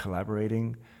working and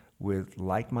collaborating with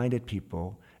like-minded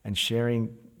people and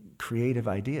sharing creative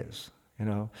ideas.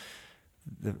 My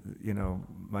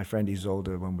friend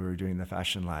Isolde, when we were doing the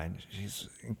fashion line, she's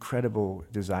an incredible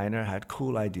designer, had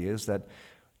cool ideas that,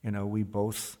 we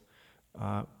both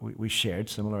we shared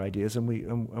similar ideas, and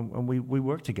we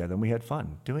worked together, and we had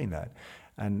fun doing that.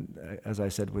 And as I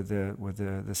said, with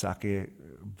the sake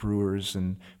brewers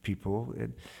and people,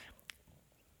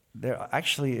 they're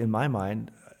actually, in my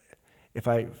mind, if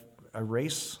I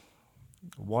erase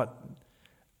what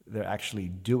they're actually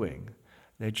doing,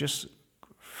 they're just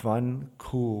fun,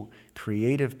 cool,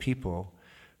 creative people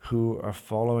who are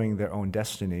following their own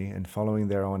destiny and following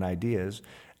their own ideas,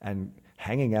 and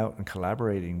hanging out and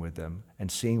collaborating with them and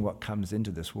seeing what comes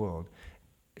into this world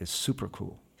is super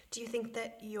cool. Do you think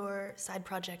that your side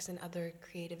projects and other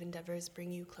creative endeavors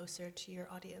bring you closer to your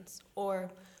audience?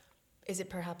 Or is it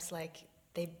perhaps like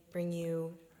they bring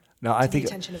you to the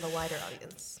attention of a wider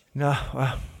audience? No,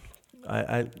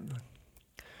 I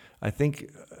think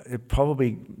it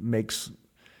probably makes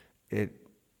it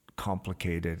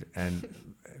complicated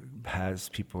and has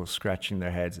people scratching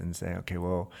their heads and saying, okay,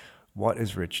 well, what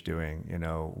is Rich doing?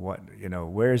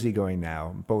 Where is he going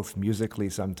now? Both musically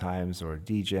sometimes, or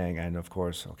DJing, and of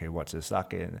course, okay, what's his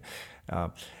sake? And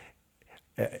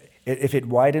if it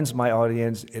widens my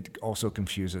audience, it also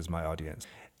confuses my audience.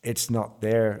 It's not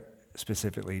there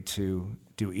specifically to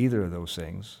do either of those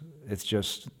things. It's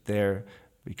just there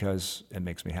because it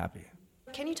makes me happy.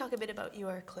 Can you talk a bit about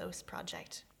your Close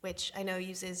project, which I know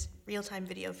uses real-time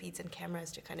video feeds and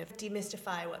cameras to kind of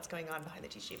demystify what's going on behind the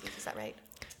DJ booth? Is that right?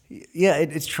 Yeah,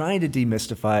 it's trying to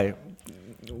demystify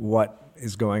what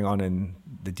is going on in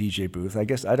the DJ booth. I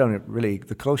guess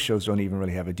the Close shows don't even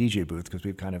really have a DJ booth because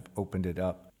we've kind of opened it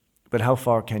up. But how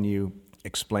far can you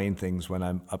explain things when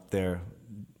I'm up there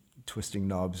twisting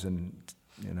knobs and,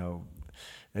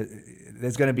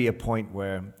 there's going to be a point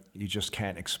where you just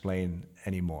can't explain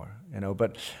anymore,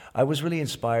 But I was really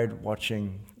inspired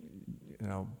watching,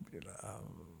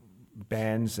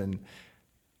 bands and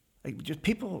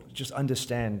people just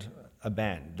understand a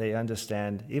band. They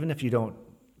understand, even if you don't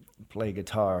play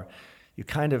guitar, you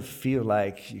kind of feel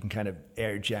like you can kind of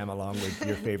air jam along with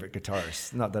your favorite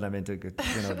guitarist. Not that I'm into,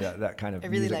 that kind of I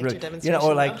really music. liked your demonstration.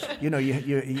 Or like, you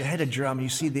hit a drum, you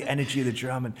see the energy of the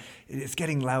drum, and it's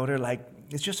getting louder. Like,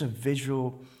 it's just a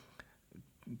visual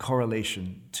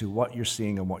correlation to what you're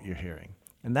seeing and what you're hearing.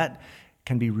 And that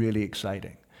can be really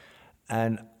exciting.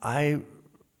 And I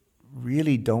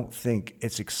really don't think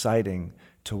it's exciting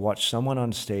to watch someone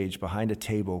on stage behind a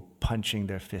table punching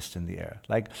their fist in the air.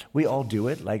 Like, we all do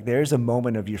it. Like, there's a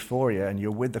moment of euphoria and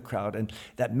you're with the crowd, and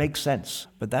that makes sense.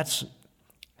 But that's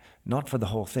not for the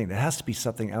whole thing. There has to be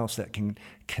something else that can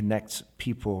connect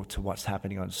people to what's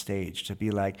happening on stage, to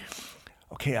be like,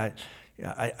 okay,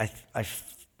 I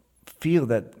feel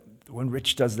that when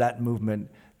Rich does that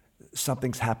movement,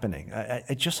 something's happening.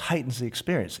 It just heightens the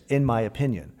experience, in my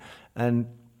opinion. And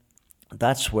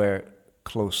that's where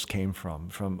Close came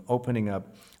from opening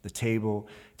up the table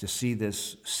to see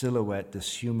this silhouette,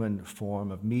 this human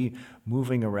form of me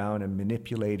moving around and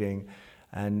manipulating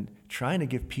and trying to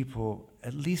give people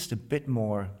at least a bit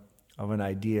more of an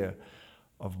idea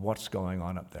of what's going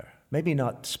on up there. Maybe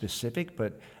not specific,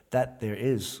 but that there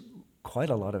is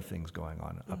quite a lot of things going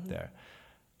on up there.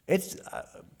 It's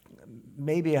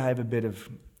maybe I have a bit of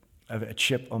a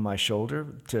chip on my shoulder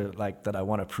to like that I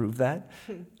want to prove that.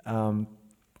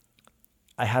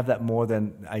 I have that more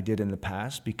than I did in the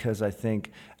past because I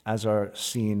think as our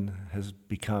scene has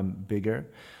become bigger,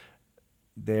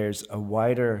 there's a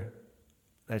wider,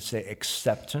 let's say,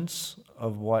 acceptance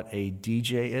of what a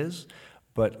DJ is,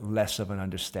 but less of an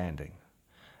understanding.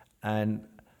 And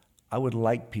I would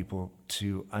like people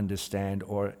to understand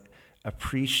or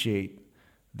appreciate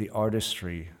the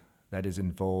artistry that is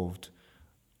involved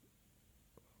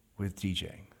with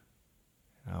DJing.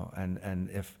 And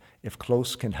if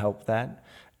Close can help that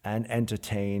and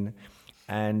entertain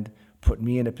and put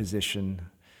me in a position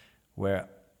where,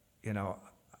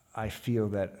 I feel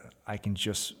that I can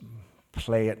just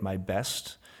play at my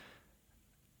best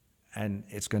and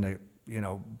it's going to,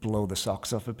 blow the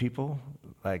socks off of people,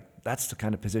 like that's the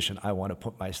kind of position I want to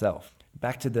put myself.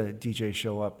 Back to the DJ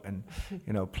show up and,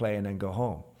 play and then go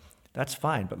home. That's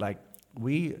fine, but like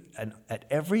at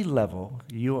every level,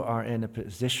 you are in a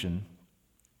position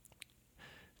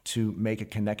to make a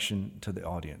connection to the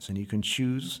audience. And you can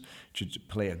choose to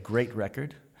play a great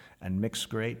record and mix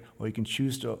great, or you can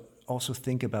choose to also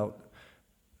think about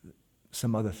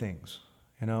some other things,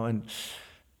 and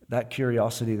that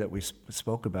curiosity that we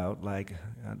spoke about, like,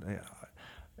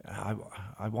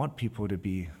 I want people to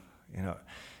be,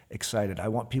 excited. I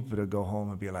want people to go home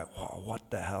and be like, "Whoa, what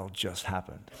the hell just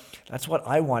happened?" That's what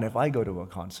I want if I go to a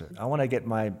concert. I want to get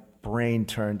my brain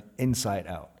turned inside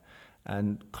out.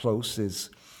 And Close is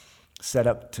set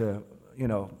up to,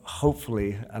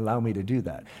 hopefully allow me to do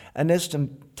that. And there's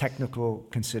some technical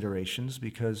considerations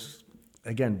because,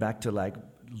 again, back to like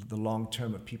the long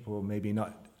term of people maybe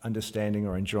not understanding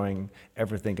or enjoying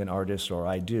everything an artist or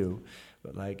I do.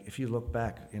 But like, if you look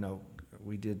back,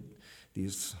 we did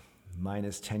these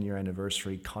minus 10-year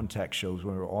anniversary contact shows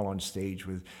where we were all on stage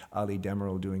with Ali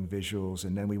Demirel doing visuals,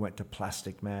 and then we went to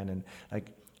Plastic Man, and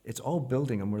like, it's all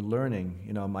building and we're learning.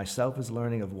 Myself is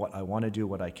learning of what I want to do,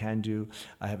 what I can do.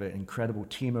 I have an incredible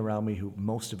team around me who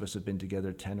most of us have been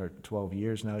together 10 or 12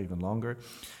 years now, even longer.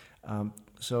 And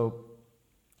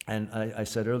I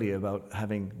said earlier about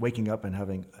waking up and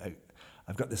having,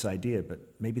 I've got this idea, but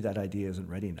maybe that idea isn't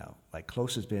ready now. Like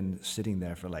Close has been sitting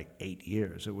there for like 8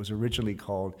 years. It was originally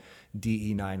called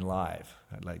DE9 Live,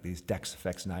 like these Dex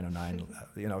Effects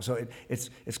 909, so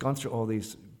it's gone through all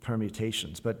these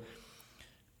permutations. But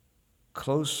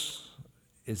Close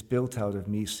is built out of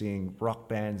me seeing rock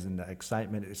bands and the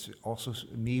excitement. It's also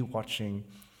me watching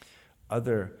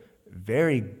other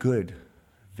very good,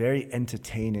 very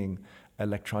entertaining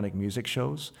electronic music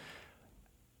shows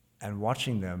and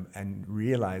watching them and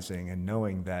realizing and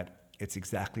knowing that it's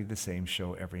exactly the same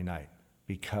show every night.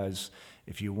 Because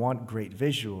if you want great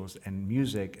visuals and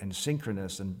music and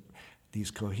synchronous and these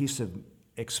cohesive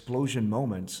explosion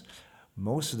moments,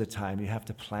 most of the time you have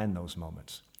to plan those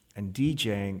moments. And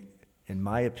DJing, in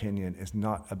my opinion, is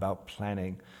not about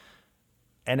planning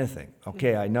anything.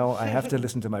 Okay, I know I have to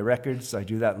listen to my records. I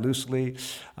do that loosely.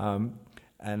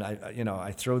 And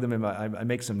I throw them in I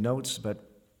make some notes, but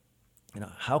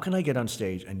how can I get on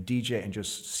stage and DJ and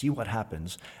just see what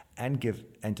happens and give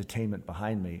entertainment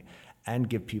behind me and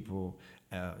give people,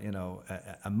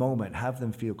 a moment, have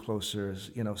them feel closer,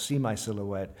 see my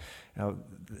silhouette.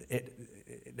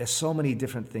 There's so many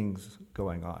different things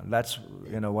going on. That's,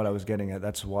 what I was getting at.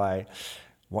 That's why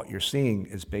what you're seeing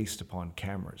is based upon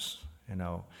cameras.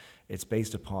 It's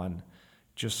based upon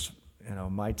just,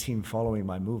 my team following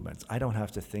my movements. I don't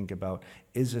have to think about,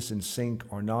 is this in sync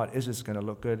or not? Is this going to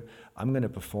look good? I'm going to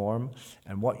perform,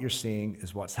 and what you're seeing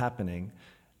is what's happening.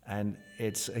 And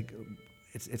it's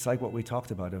like what we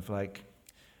talked about of like,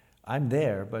 I'm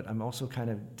there, but I'm also kind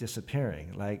of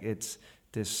disappearing. Like it's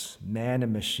this man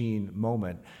and machine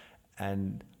moment,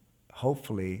 and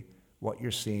hopefully what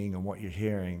you're seeing and what you're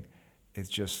hearing is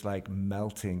just like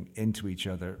melting into each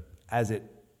other as it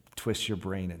twists your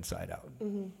brain inside out.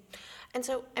 Mm-hmm. And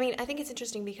so, I think it's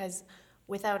interesting because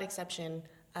without exception,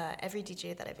 every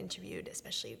DJ that I've interviewed,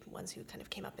 especially ones who kind of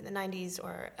came up in the 90s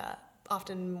or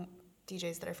often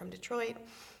DJs that are from Detroit,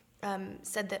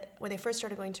 said that when they first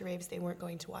started going to raves, they weren't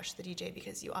going to watch the DJ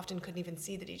because you often couldn't even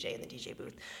see the DJ in the DJ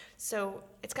booth. So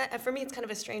for me, it's kind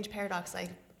of a strange paradox. Like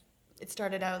it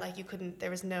started out like there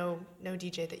was no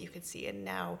DJ that you could see, and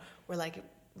now we're like,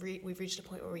 we've reached a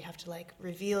point where we have to like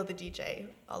reveal the DJ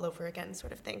all over again,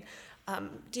 sort of thing.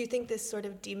 Do you think this sort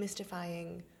of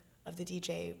demystifying of the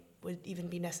DJ would even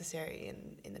be necessary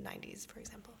in the 90s, for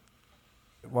example?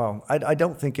 Well, I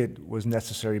don't think it was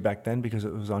necessary back then because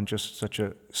it was on just such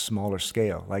a smaller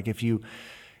scale. Like if I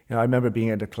remember being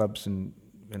at the clubs and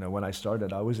when I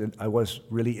started, I was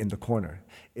really in the corner.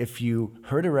 If you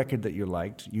heard a record that you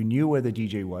liked, you knew where the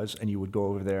DJ was, and you would go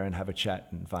over there and have a chat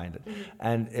and find it. Mm-hmm.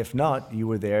 And if not, you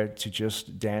were there to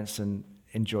just dance and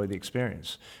enjoy the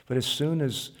experience. But as soon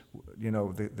as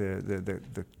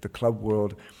the club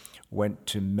world went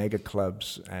to mega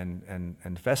clubs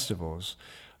and festivals,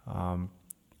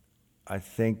 I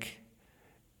think,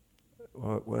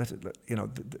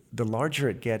 the larger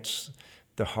it gets,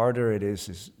 the harder it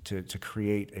is to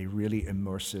create a really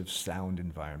immersive sound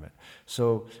environment.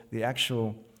 So the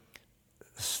actual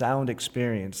sound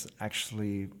experience,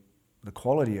 actually, the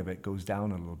quality of it goes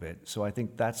down a little bit. So I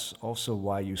think that's also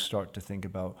why you start to think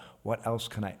about what else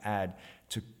can I add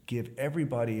to give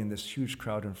everybody in this huge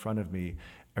crowd in front of me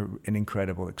an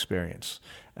incredible experience.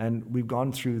 And we've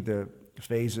gone through the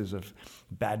phases of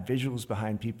bad visuals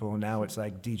behind people. Now it's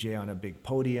like DJ on a big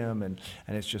podium, and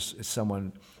it's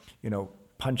someone,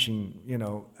 punching,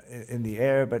 in the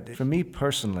air. But for me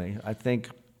personally, I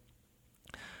think,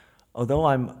 although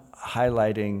I'm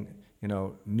highlighting,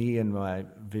 me and my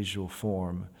visual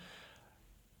form,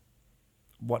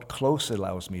 what Close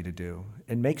allows me to do,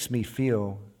 it makes me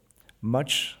feel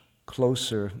much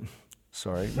closer,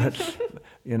 sorry, but,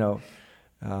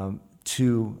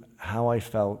 to how I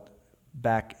felt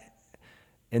back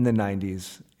in the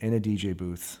 90s in a DJ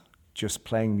booth, just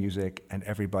playing music, and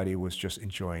everybody was just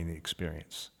enjoying the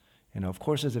experience. Of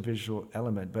course, there's a visual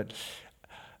element, but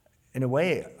in a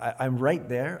way, I'm right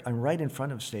there. I'm right in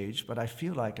front of stage, but I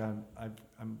feel like I'm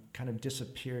kind of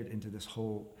disappeared into this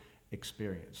whole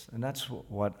experience, and that's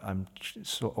what I'm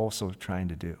also trying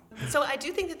to do. So I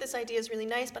do think that this idea is really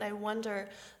nice, but I wonder,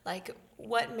 like,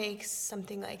 what makes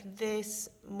something like this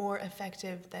more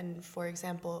effective than, for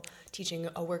example, teaching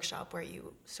a workshop where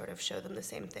you sort of show them the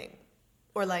same thing,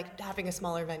 or like having a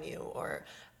smaller venue, or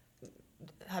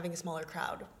having a smaller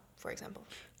crowd, for example.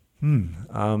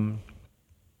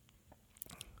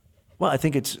 Well, I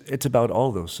think it's about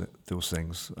all those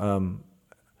things.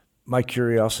 My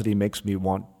curiosity makes me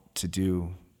want to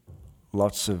do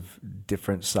lots of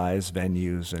different size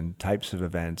venues and types of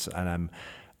events, and I'm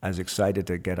as excited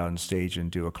to get on stage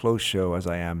and do a closed show as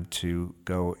I am to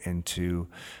go into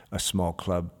a small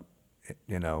club,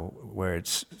 where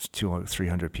it's 200,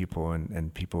 300 people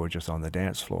and people are just on the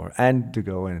dance floor, and to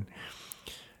go and,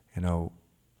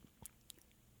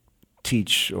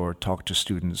 teach or talk to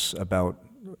students about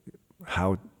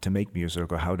how to make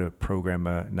music or how to program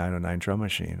a 909 drum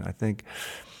machine. I think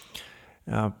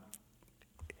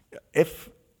if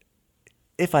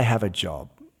I have a job,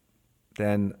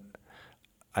 then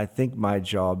I think my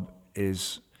job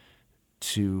is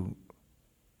to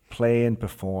play and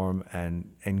perform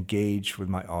and engage with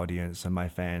my audience and my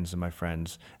fans and my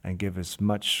friends, and give as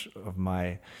much of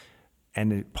my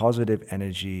positive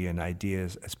energy and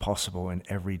ideas as possible in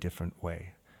every different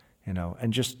way,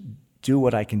 and just do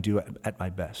what I can do at my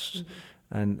best.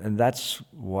 Mm-hmm. And that's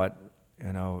what,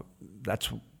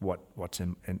 what's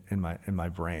in my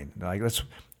brain. Like, that's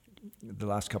the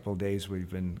last couple of days we've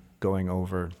been going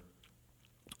over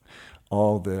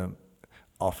all the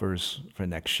offers for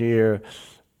next year,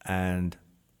 and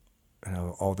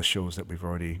all the shows that we've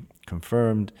already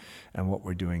confirmed, and what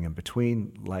we're doing in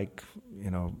between, like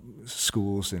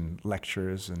schools and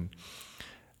lectures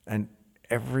and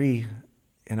every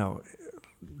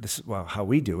how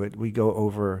we do it. We go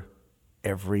over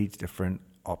every different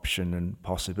option and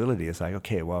possibility. It's like,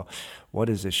 okay, well, what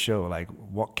is this show like?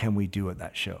 What can we do at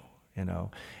that show?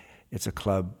 It's a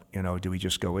club. Do we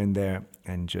just go in there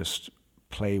and just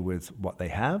play with what they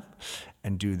have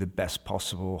and do the best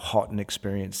possible Houghton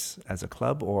experience as a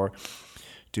club, or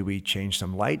do we change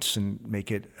some lights and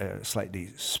make it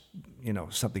slightly,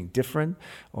 something different?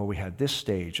 Or we have this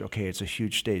stage. Okay, it's a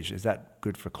huge stage. Is that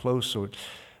good for close? Or,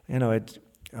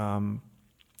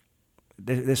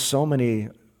 there's so many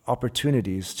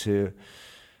opportunities to,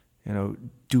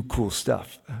 do cool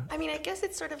stuff. I mean, I guess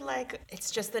it's sort of like,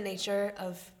 it's just the nature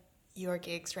of your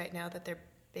gigs right now that they're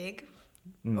big.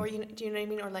 Or do you know what I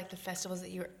mean? Or like the festivals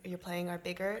that you're playing are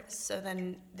bigger, so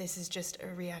then this is just a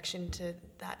reaction to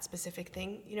that specific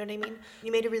thing. You know what I mean?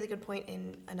 You made a really good point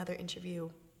in another interview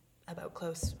about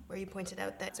Close, where you pointed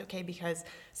out that it's okay because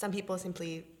some people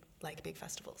simply like big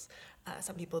festivals.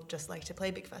 Some people just like to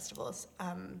play big festivals,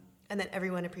 and then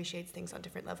everyone appreciates things on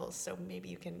different levels. So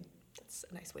maybe that's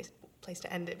a nice place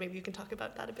to end it. Maybe you can talk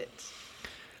about that a bit.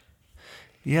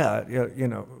 Yeah,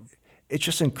 it's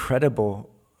just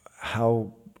incredible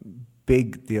how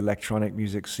big the electronic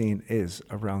music scene is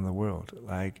around the world.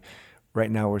 Like,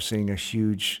 right now we're seeing a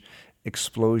huge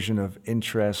explosion of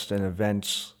interest and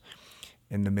events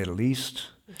in the Middle East.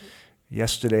 Mm-hmm.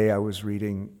 Yesterday I was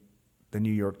reading the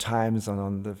New York Times, and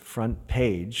on the front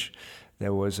page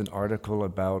there was an article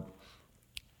about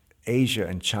Asia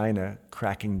and China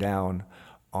cracking down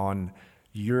on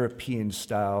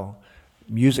European-style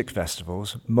music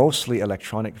festivals, mostly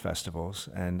electronic festivals,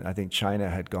 and I think China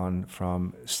had gone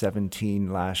from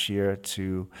 17 last year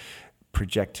to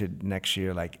projected next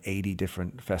year like 80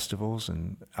 different festivals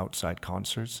and outside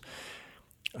concerts.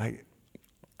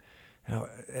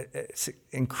 It's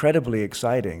incredibly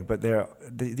exciting, but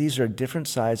these are different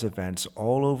size events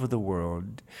all over the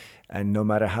world, and no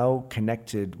matter how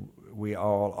connected we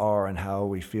all are and how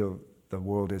we feel the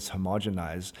world is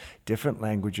homogenized, different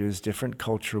languages, different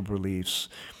cultural beliefs,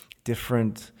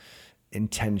 different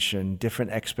intention,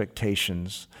 different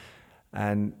expectations.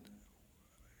 And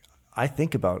I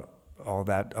think about all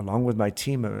that along with my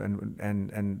team,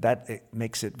 and that it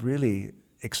makes it really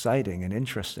exciting and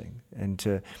interesting, and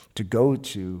to go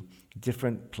to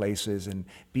different places and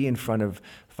be in front of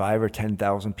 5,000 or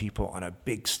 10,000 people on a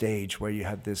big stage where you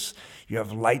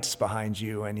have lights behind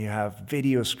you and you have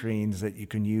video screens that you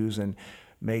can use and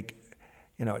make,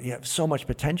 you have so much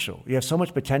potential. You have so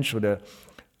much potential to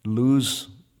lose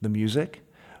the music,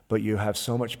 but you have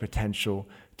so much potential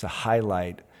to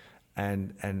highlight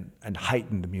and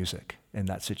heighten the music. in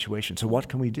that situation. So what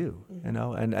can we do? You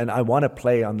know, and I want to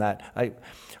play on that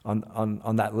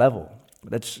on that level.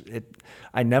 That's it.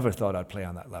 I never thought I'd play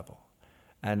on that level.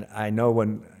 And I know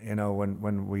when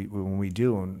we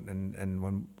do,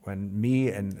 and when me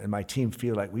and my team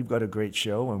feel like we've got a great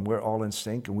show and we're all in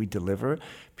sync and we deliver,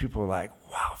 people are like,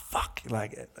 "Wow, fuck!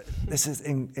 Like this is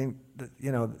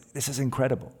this is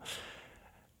incredible."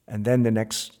 And then the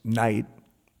next night,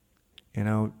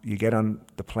 you get on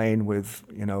the plane with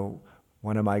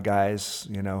one of my guys,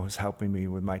 who's helping me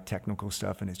with my technical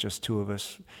stuff, and it's just two of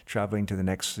us traveling to the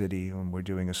next city, and we're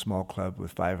doing a small club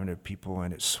with 500 people,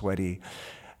 and it's sweaty,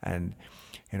 and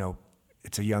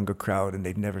it's a younger crowd, and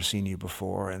they've never seen you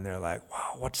before, and they're like,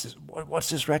 "Wow, what's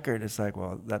this record?" It's like,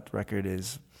 well, that record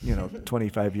is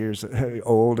 25 years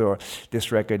old, or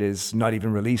this record is not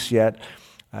even released yet.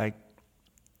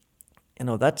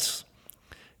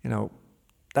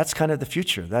 That's kind of the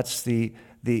future. That's the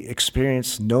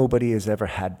experience nobody has ever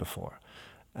had before.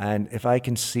 And if I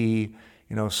can see,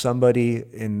 somebody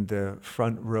in the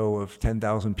front row of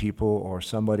 10,000 people, or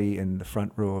somebody in the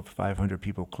front row of 500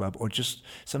 people club, or just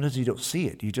sometimes you don't see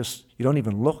it. You don't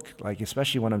even look, like,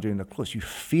 especially when I'm doing the close, you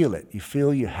feel it. You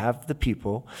feel you have the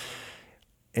people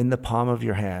in the palm of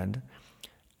your hand.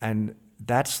 And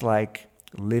that's like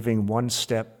living one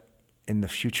step in the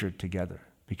future together.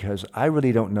 Because I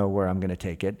really don't know where I'm going to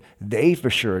take it. They for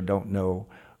sure don't know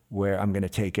where I'm going to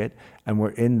take it. And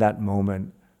we're in that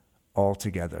moment all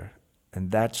together.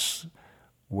 And that's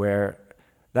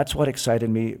what excited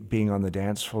me being on the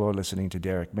dance floor, listening to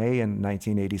Derrick May in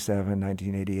 1987,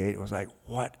 1988. It was like,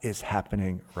 what is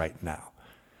happening right now?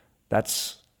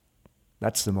 That's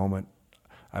the moment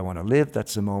I want to live.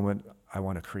 That's the moment I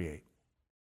want to create.